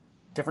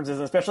differences,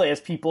 especially as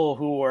people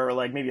who are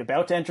like maybe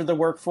about to enter the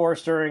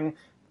workforce during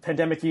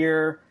pandemic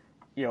year,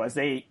 you know, as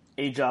they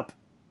age up,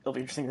 it'll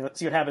be interesting to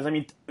see what happens. I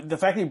mean, the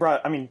fact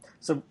that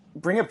so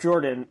bring up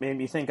Jordan made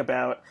me think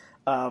about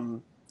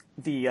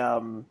the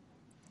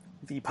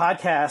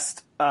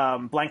podcast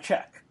Blank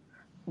Check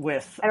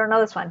with. I don't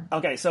know this one.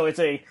 Okay, so it's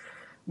a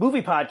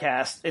movie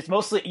podcast. It's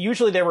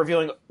usually they're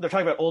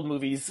talking about old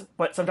movies,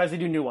 but sometimes they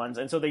do new ones,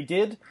 and so they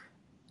did.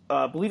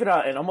 Believe it or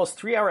not, an almost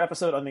 3-hour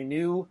episode on the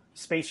new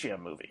Space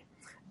Jam movie.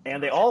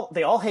 And they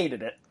all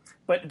hated it,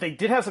 but they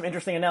did have some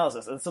interesting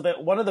analysis. And so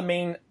that one of the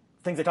main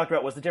things they talked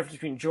about was the difference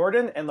between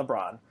Jordan and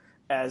LeBron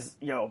as,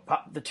 you know,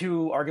 the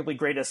two arguably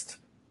greatest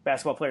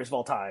basketball players of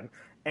all time.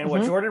 And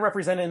what Jordan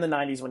represented in the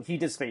 90s when he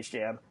did Space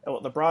Jam, and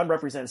what LeBron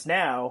represents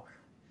now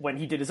when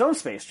he did his own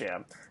Space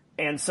Jam.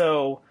 And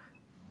so,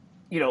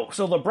 you know,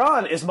 so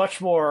LeBron is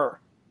much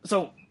more...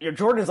 So, you know,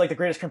 Jordan's like the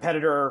greatest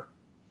competitor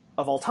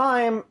of all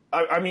time.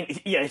 I mean,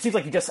 yeah, it seems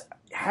like he just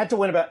had to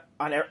win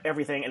on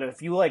everything, and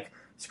if you, like,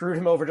 screwed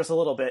him over just a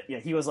little bit, yeah,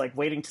 he was like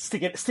waiting to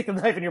stick a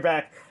knife in your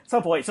back at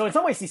some point. So in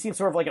some ways, he seems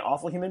sort of like an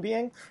awful human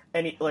being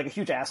and like a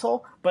huge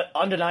asshole, but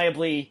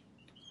undeniably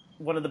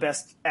one of the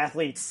best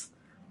athletes.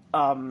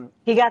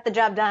 He got the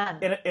job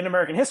done in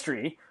American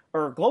history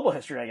or global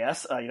history, I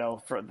guess. You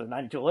know, for the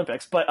 '92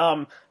 Olympics, but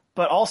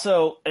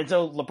also, and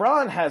so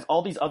LeBron has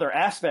all these other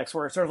aspects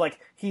where it's sort of like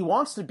he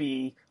wants to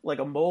be like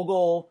a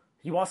mogul.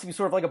 He wants to be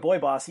sort of like a boy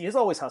boss. He is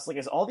always hustling. He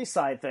has all these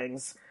side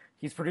things.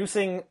 He's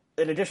producing,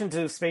 in addition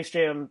to Space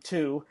Jam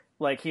 2,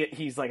 like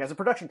he's like has a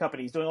production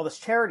company. He's doing all this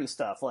charity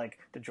stuff. Like,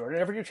 did Jordan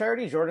ever do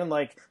charity? Jordan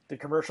like did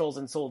commercials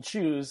and sold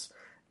shoes,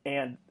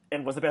 and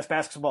was the best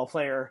basketball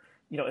player,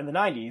 you know, in the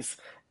 '90s.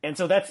 And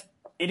so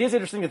it is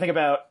interesting to think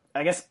about.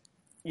 I guess,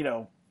 you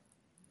know,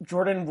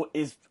 Jordan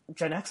is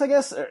Gen X, I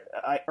guess,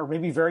 or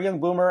maybe very young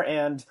boomer,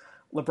 and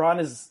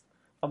LeBron is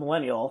a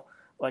millennial.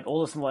 Like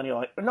oldest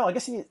millennial. No, I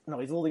guess he's a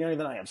little younger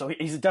than I am. So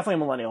he's definitely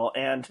a millennial.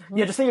 And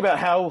yeah, just think about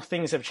how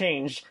things have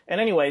changed.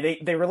 And anyway,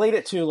 they relate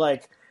it to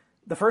like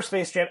the first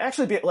Space Jam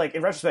actually like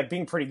in retrospect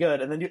being pretty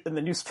good, and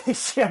the new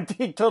Space Jam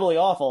being totally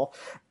awful.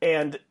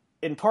 And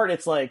in part,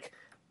 it's like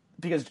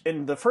because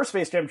in the first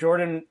Space Jam,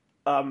 Jordan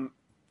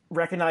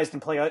recognized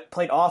and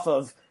played off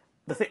of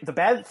the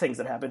bad things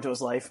that happened to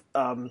his life,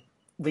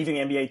 leaving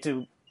the NBA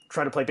to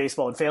try to play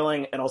baseball and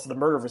failing, and also the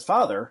murder of his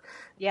father.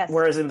 Yes.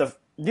 Whereas in the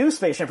new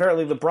Space Jam,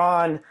 apparently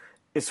LeBron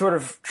is sort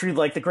of treated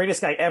like the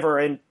greatest guy ever,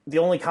 and the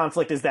only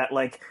conflict is that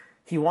like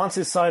he wants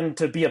his son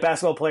to be a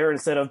basketball player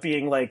instead of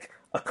being like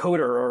a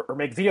coder or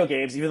make video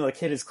games, even though the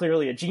kid is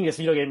clearly a genius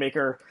video game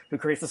maker who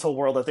creates this whole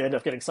world that they end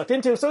up getting sucked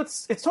into. So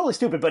it's totally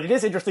stupid, but it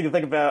is interesting to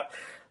think about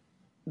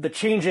the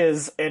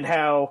changes and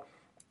how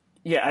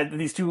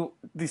these two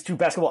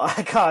basketball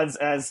icons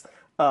as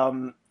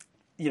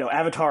you know,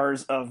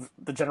 avatars of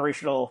the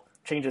generational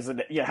changes,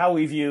 and how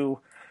we view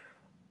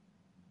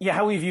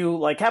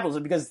like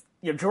capitalism, because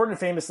you know, Jordan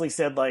famously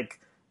said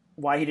like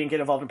why he didn't get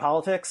involved in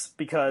politics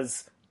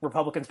because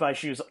Republicans buy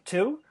shoes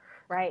too.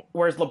 Right.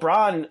 Whereas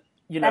LeBron,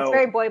 you know, that's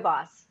very boy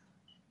boss.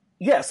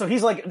 Yeah, so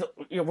he's like,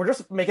 you know, we're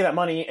just making that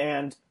money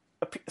and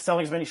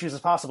selling as many shoes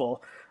as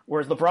possible.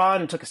 Whereas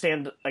LeBron took a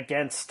stand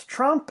against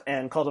Trump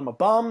and called him a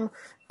bum,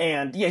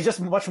 and yeah, he's just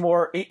much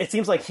more. It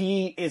seems like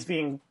he is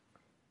being,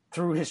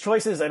 through his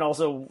choices and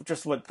also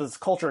just what this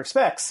culture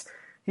expects,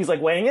 he's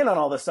like weighing in on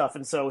all this stuff,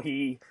 and so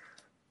he's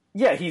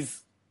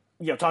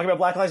you know, talking about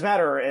Black Lives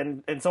Matter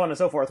and so on and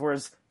so forth.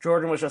 Whereas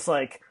Jordan was just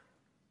like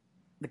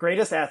the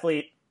greatest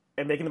athlete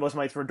and making the most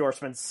money for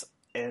endorsements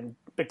and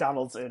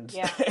McDonald's and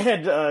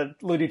and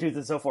Looney Tunes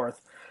and so forth.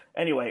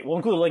 Anyway, we'll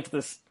include a link to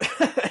this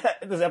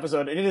this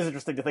episode. It is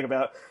interesting to think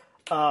about.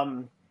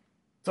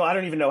 So I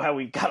don't even know how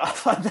we got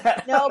off on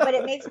that. No, but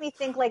it makes me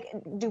think, like,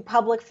 do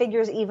public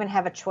figures even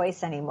have a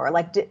choice anymore?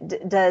 Like,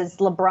 does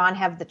LeBron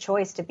have the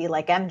choice to be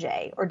like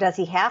MJ? Or does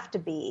he have to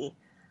be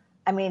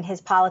I mean,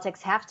 his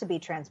politics have to be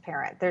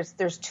transparent.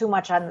 There's too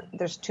much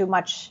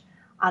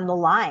on the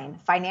line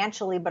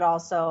financially, but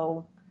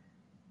also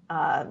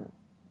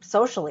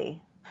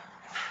socially.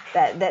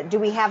 That do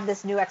we have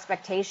this new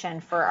expectation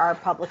for our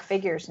public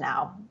figures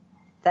now?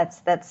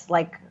 That's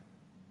like,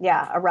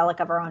 yeah, a relic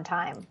of our own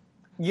time.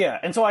 Yeah,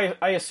 and so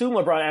I assume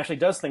LeBron actually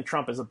does think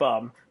Trump is a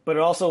bum, but it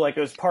also like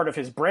it was part of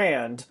his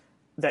brand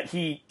that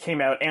he came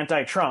out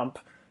anti-Trump,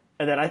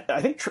 and then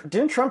I think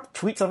didn't Trump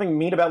tweet something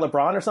mean about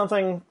LeBron or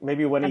something?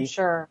 Maybe when I'm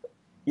sure.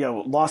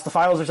 Lost the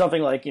finals or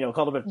something, like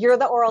called him a. You're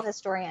the oral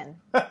historian.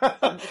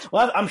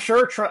 Well, I'm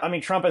sure.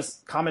 Trump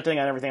is commenting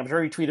on everything. I'm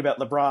sure he tweeted about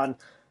LeBron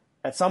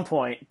at some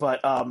point, but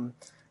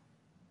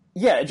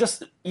yeah, it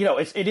just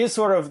it is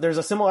sort of there's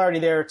a similarity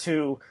there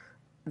to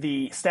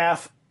the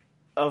staff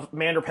of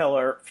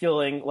Manderpeller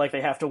feeling like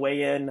they have to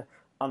weigh in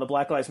on the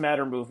Black Lives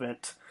Matter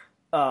movement,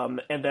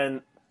 and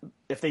then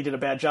if they did a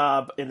bad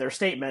job in their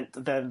statement,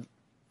 then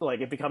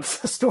like it becomes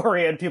a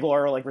story and people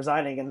are like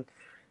resigning and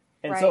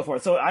right. So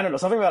forth. So I don't know,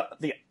 something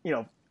about the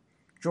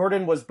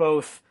Jordan was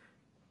both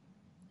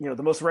one of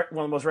the most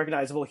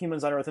recognizable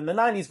humans on earth in the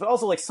 90s, but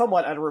also like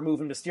somewhat at a remove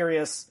and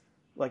mysterious,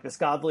 like this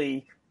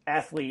godly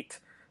athlete,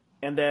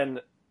 and then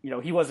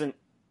he wasn't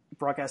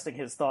broadcasting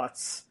his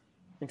thoughts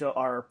into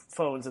our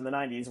phones in the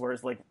 90s,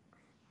 whereas like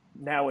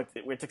now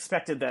it's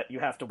expected that you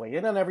have to weigh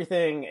in on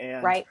everything,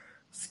 and right.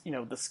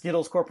 The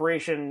Skittles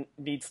Corporation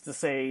needs to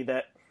say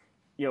that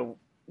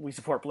we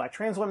support black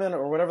trans women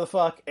or whatever the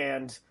fuck,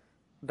 and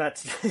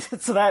that's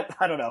so that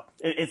I don't know,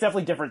 it's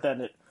definitely different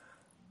than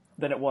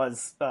it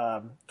was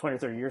 20 or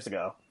 30 years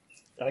ago.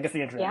 And I guess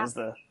the internet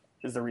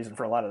is the reason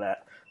for a lot of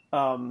that.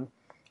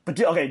 But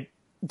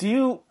do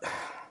you?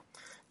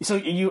 So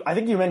I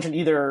think you mentioned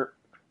either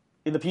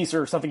in the piece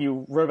or something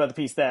you wrote about the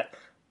piece that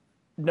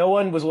no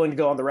one was willing to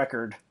go on the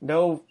record.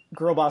 No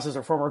girl bosses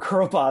or former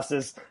girl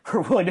bosses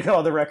were willing to go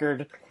on the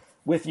record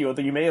with you,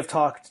 although you may have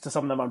talked to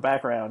some of them on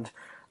background.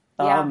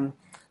 Yeah.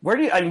 Where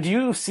do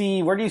you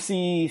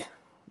see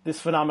this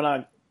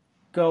phenomenon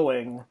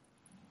going,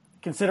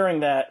 considering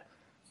that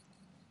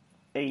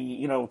a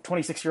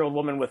 26-year-old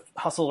woman with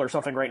hustle or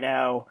something right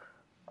now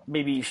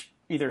maybe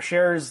either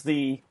shares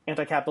the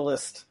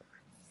anti-capitalist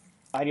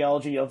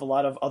ideology of a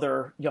lot of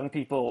other young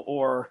people,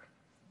 or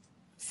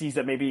sees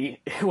that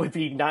maybe it would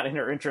be not in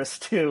her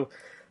interest to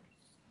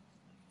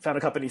found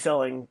a company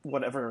selling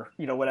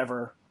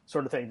whatever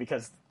sort of thing,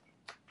 because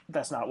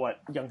that's not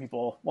what young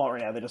people want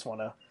right now. They just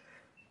want to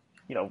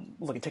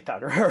look at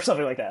TikTok or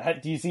something like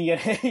that. Do you see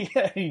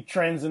any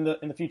trends in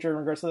the future in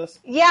regards to this?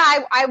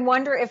 Yeah, I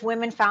wonder if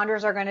women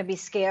founders are going to be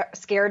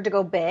scared to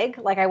go big.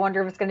 Like, I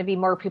wonder if it's going to be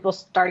more people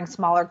starting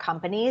smaller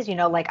companies.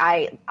 Like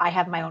I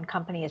have my own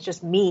company. It's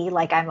just me.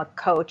 Like, I'm a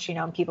coach,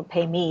 and people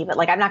pay me, but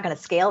like I'm not going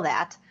to scale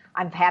that.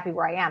 I'm happy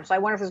where I am. So I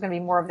wonder if there's going to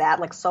be more of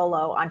that, like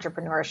solo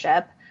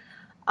entrepreneurship.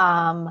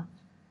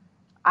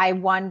 I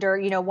wonder,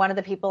 one of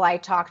the people I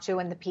talked to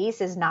in the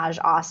piece is Naj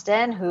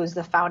Austin, who's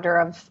the founder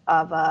of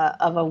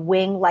a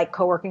wing-like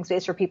co-working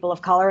space for people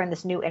of color in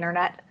this new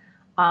internet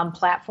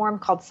platform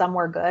called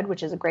Somewhere Good,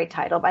 which is a great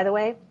title, by the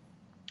way.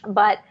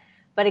 But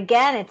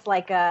again, it's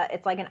like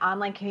an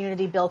online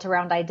community built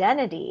around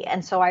identity,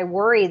 and so I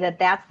worry that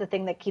that's the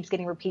thing that keeps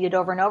getting repeated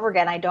over and over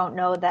again. I don't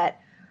know that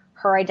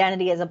her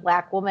identity as a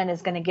Black woman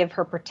is going to give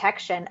her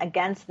protection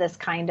against this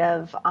kind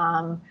of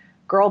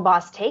girl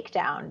boss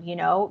takedown.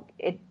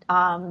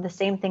 The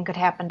same thing could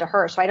happen to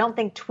her. So I don't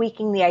think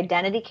tweaking the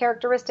identity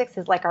characteristics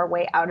is like our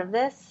way out of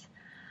this.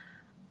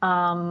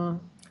 Yeah,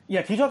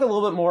 can you talk a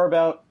little bit more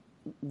about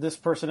this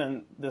person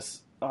and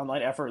this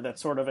online effort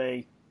that's sort of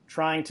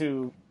trying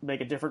to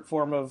make a different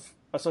form of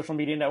a social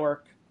media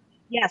network?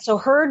 Yeah, so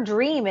her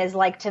dream is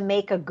like to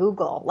make a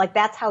Google. Like,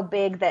 that's how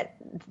big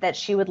that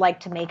she would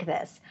like to make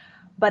this.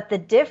 But the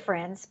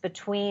difference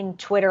between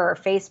Twitter or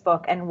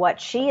Facebook and what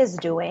she is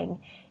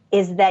doing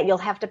is that you'll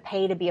have to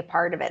pay to be a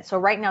part of it. So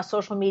right now,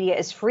 social media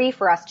is free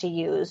for us to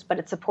use, but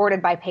it's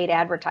supported by paid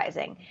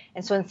advertising.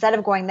 And so instead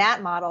of going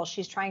that model,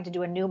 she's trying to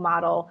do a new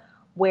model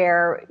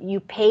where you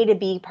pay to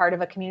be part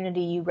of a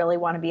community you really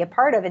want to be a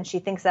part of. And she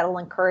thinks that'll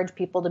encourage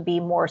people to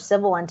be more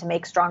civil and to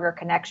make stronger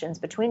connections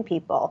between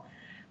people.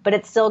 But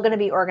it's still going to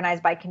be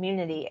organized by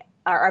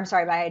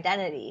by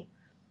identity.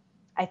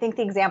 I think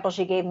the example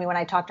she gave me when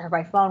I talked to her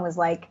by phone was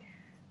like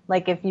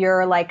if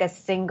you're like a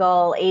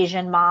single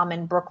Asian mom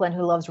in Brooklyn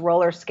who loves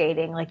roller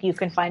skating, like you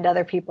can find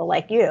other people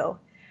like you,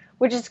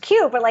 which is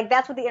cute, but like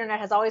that's what the internet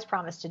has always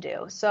promised to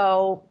do.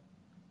 So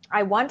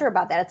I wonder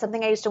about that. It's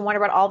something I used to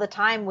wonder about all the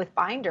time with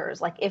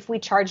binders. Like, if we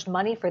charged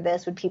money for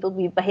this, would people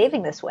be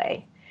behaving this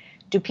way?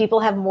 Do people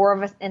have more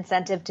of an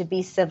incentive to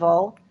be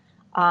civil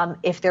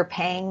if they're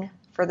paying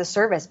for the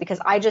service? Because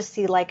I just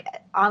see like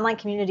online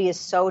community is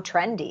so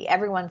trendy.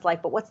 Everyone's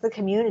like, but what's the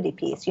community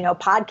piece?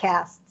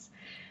 Podcasts.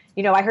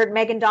 I heard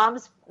Megan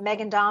Dom's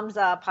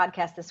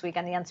podcast this week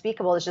on The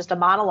Unspeakable. It's just a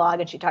monologue,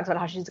 and she talks about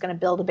how she's going to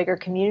build a bigger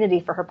community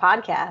for her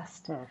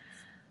podcast.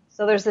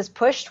 So there's this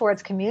push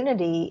towards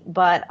community,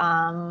 but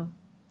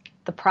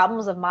the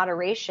problems of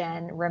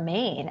moderation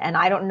remain. And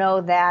I don't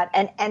know that.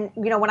 And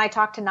when I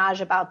talked to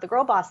Naj about the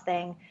Girlboss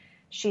thing,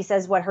 she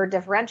says what her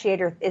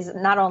differentiator is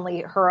not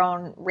only her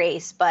own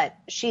race, but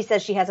she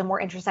says she has a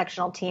more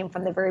intersectional team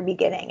from the very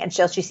beginning. And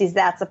she sees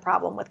that's a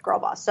problem with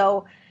Girlboss.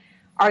 So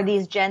are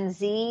these Gen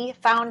Z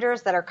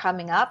founders that are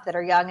coming up, that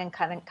are young and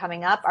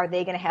coming up, are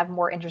they going to have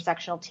more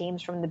intersectional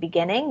teams from the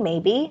beginning?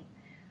 Maybe.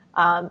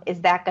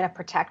 Is that going to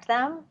protect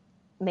them?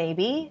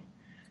 Maybe.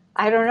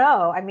 I don't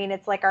know. I mean,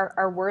 it's like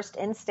our worst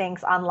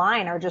instincts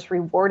online are just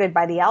rewarded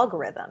by the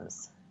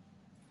algorithms.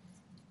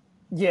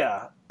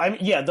 Yeah.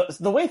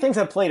 The way things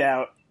have played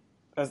out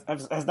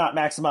has not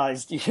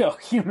maximized,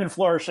 human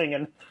flourishing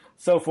and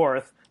so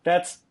forth.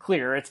 That's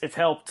clear. It's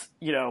helped,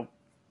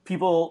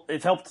 people.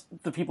 It's helped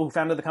the people who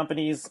founded the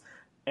companies,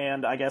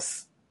 and I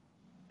guess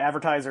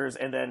advertisers,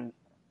 and then,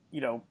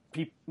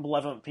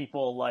 malevolent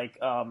people like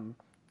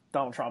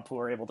Donald Trump who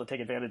are able to take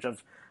advantage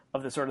of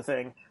this sort of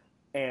thing.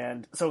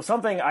 And so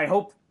something I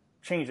hope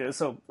changes.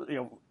 So,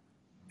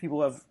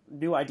 people have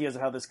new ideas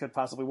of how this could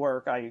possibly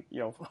work. I,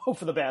 hope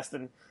for the best,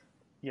 and,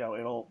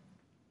 it'll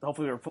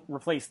hopefully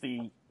replace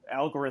the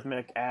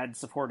algorithmic ad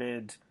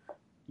supported,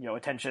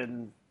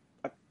 attention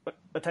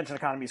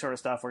economy sort of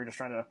stuff where you're just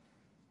trying to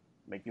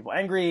make people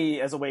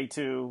angry as a way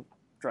to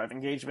drive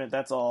engagement.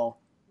 That's all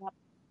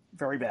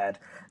very bad.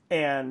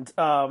 And,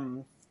 I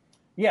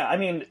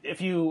mean, if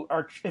you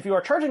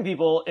are charging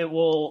people, it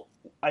will,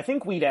 I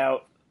think, weed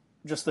out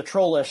just the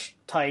trollish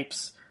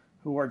types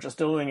who are just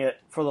doing it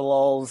for the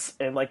lulz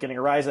and like getting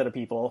a rise out of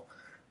people.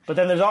 But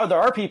then there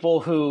are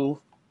people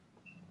who,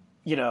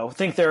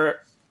 think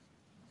they're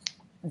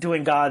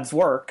doing God's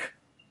work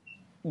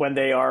when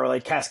they are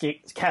like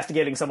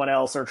castigating someone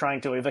else or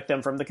trying to evict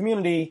them from the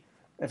community.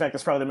 In fact,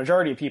 that's probably the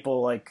majority of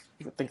people like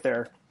think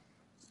they're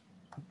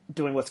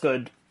doing what's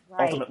good.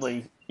 Right.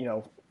 Ultimately,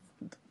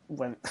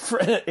 when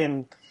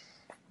in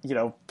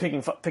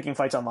picking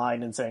fights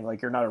online and saying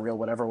like you're not a real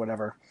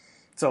whatever.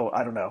 So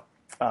I don't know.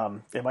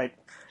 The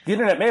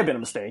internet may have been a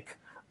mistake.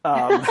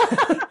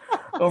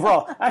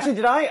 Overall,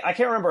 actually, I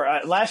can't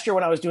remember. Last year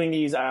when I was doing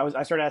these,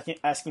 I started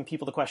asking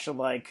people the question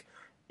like,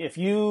 if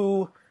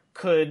you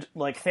could,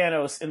 like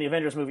Thanos in the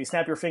Avengers movie,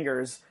 snap your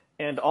fingers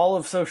and all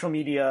of social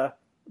media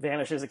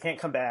vanishes, it can't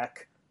come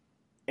back,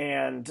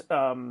 and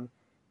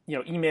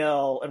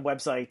email and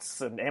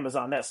websites and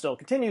Amazon, that still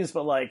continues,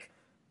 but like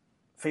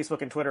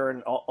Facebook and Twitter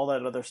and all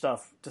that other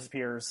stuff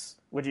disappears,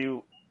 would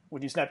you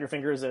snap your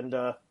fingers and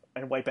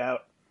wipe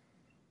out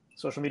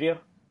social media?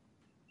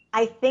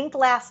 I think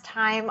last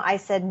time I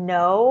said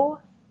no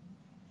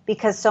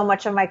because so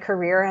much of my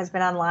career has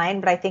been online,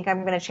 but I think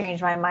I'm going to change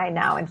my mind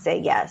now and say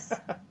yes.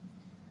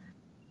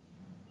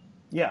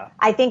 Yeah.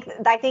 I think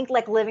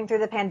like living through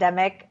the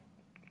pandemic,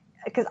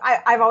 because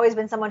I've always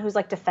been someone who's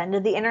like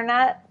defended the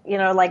internet,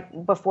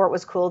 like before it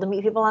was cool to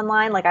meet people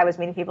online, like I was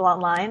meeting people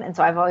online. And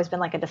so I've always been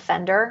like a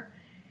defender.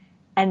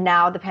 And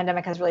now the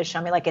pandemic has really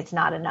shown me like it's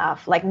not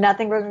enough. Like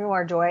nothing brings me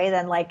more joy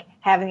than like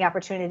having the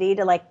opportunity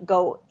to like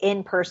go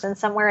in person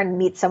somewhere and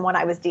meet someone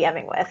I was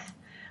DMing with.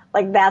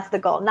 Like that's the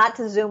goal, not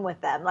to Zoom with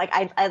them. Like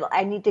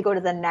I need to go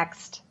to the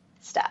next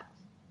step.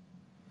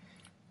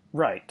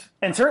 Right.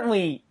 And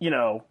certainly,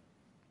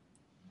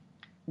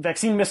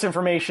 vaccine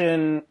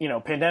misinformation,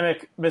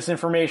 pandemic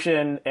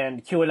misinformation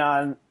and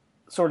QAnon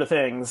sort of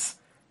things,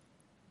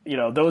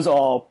 those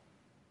all,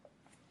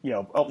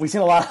 we've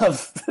seen a lot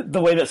of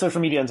the way that social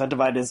media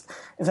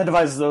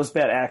incentivizes those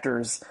bad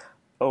actors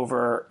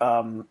over,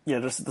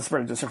 just the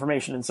spread of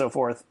disinformation and so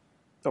forth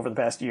over the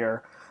past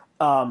year.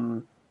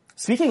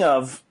 Speaking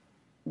of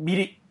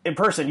meeting in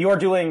person, you are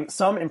doing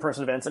some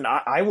in-person events, and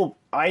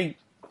I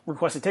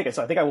requested tickets,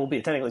 so I think I will be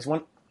attending at least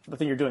one. The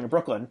thing you're doing in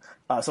Brooklyn,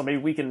 so maybe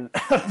we can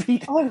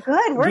meet. Oh,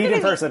 good. We're going in to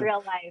person, meet in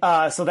real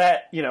life. So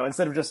that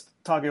instead of just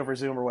talking over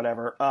Zoom or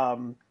whatever.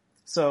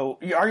 So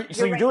you're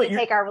doing to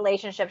take our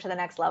relationship to the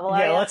next level.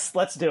 Yeah,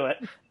 let's do it.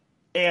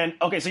 And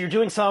okay, so you're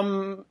doing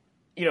some,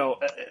 a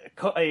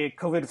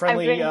COVID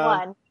friendly.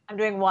 I'm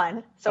doing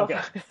one. So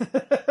okay.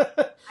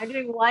 I'm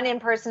doing one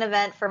in-person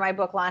event for my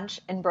book launch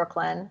in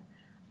Brooklyn.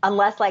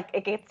 Unless like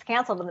it gets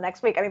canceled in the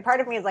next week. I mean,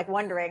 part of me is like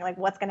wondering like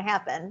what's going to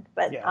happen,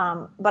 but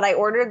yeah. But I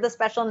ordered the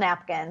special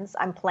napkins.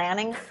 I'm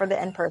planning for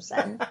the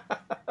in-person.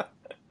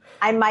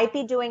 I might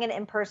be doing an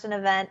in-person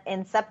event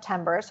in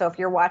September. So if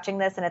you're watching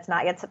this and it's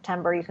not yet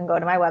September, you can go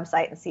to my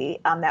website and see.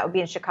 That would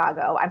be in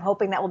Chicago. I'm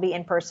hoping that will be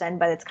in person,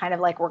 but it's kind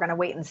of like we're going to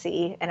wait and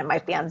see, and it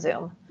might be on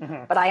Zoom.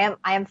 Mm-hmm. But I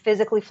am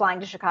physically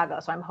flying to Chicago,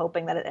 so I'm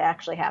hoping that it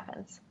actually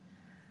happens.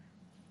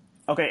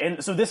 Okay,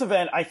 and so this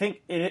event, I think,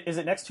 is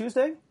it next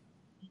Tuesday?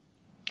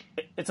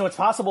 So it's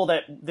possible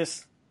that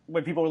this,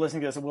 when people are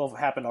listening to this, it will have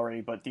happened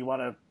already. But do you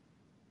want to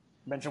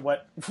mention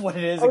what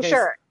it is? Oh,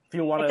 sure.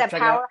 People want it's to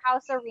check at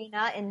Powerhouse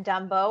Arena in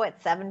Dumbo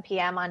at 7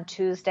 p.m. on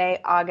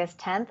Tuesday, August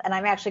 10th. And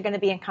I'm actually going to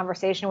be in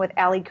conversation with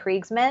Aryeh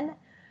Kriegsman,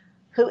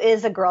 who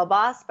is a girl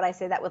boss, but I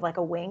say that with like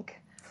a wink.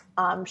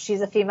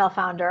 She's a female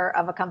founder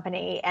of a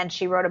company, and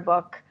she wrote a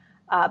book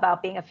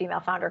about being a female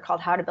founder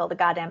called How to Build a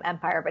Goddamn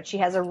Empire. But she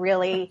has a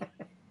really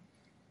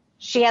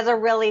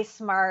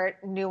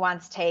smart,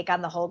 nuanced take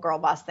on the whole girl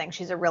boss thing.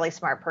 She's a really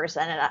smart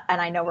person,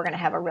 and I know we're going to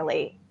have a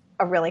really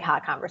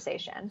hot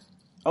conversation.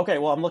 Okay,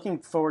 well, I'm looking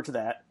forward to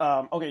that.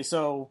 Okay,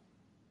 so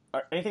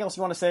anything else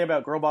you want to say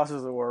about girl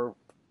bosses or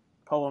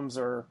poems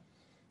or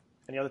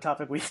any other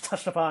topic we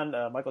touched upon?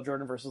 Michael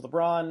Jordan versus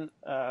LeBron,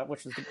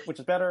 which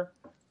is better?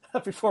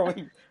 before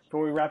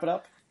we wrap it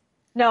up.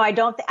 No, I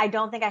don't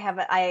think I have.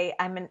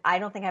 I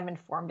don't think I'm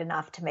informed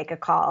enough to make a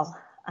call.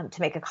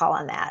 To make a call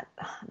on that.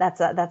 That's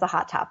a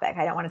hot topic.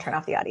 I don't want to turn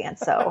off the audience.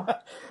 So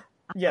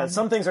yeah,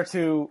 some things are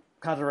too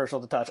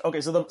controversial to touch. Okay,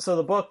 so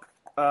the book,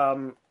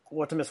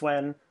 What to Miss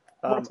When.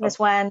 What to Miss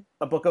When?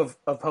 A book of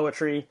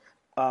poetry.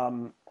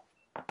 The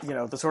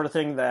sort of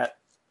thing that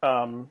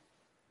the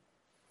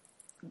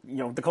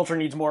culture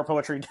needs more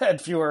poetry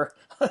and fewer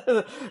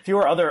other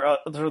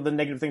sort of the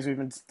negative things we've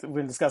been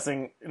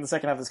discussing in the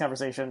second half of this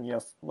conversation.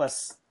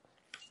 Less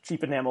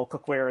cheap enamel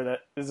cookware that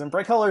is in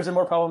bright colors and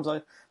more poems.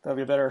 That would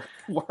be a better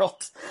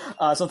world.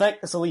 So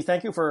Leigh,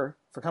 thank you for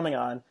coming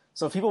on.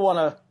 So if people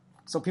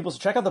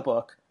should check out the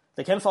book,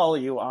 they can follow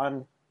you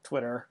on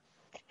Twitter.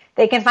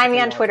 They can find me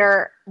on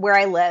Twitter where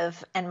I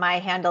live, and my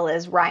handle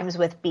is rhymes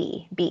with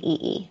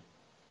B-E-E.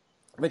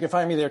 They can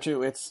find me there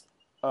too. It's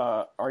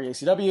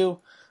REACW.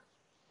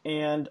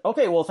 And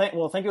okay, well, thank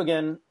you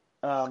again.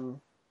 I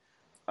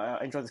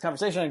enjoyed this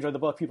conversation. I enjoyed the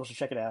book. People should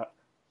check it out.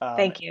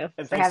 Thank you.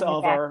 And thanks to all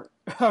of our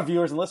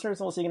viewers and listeners,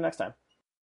 and we'll see you again next time.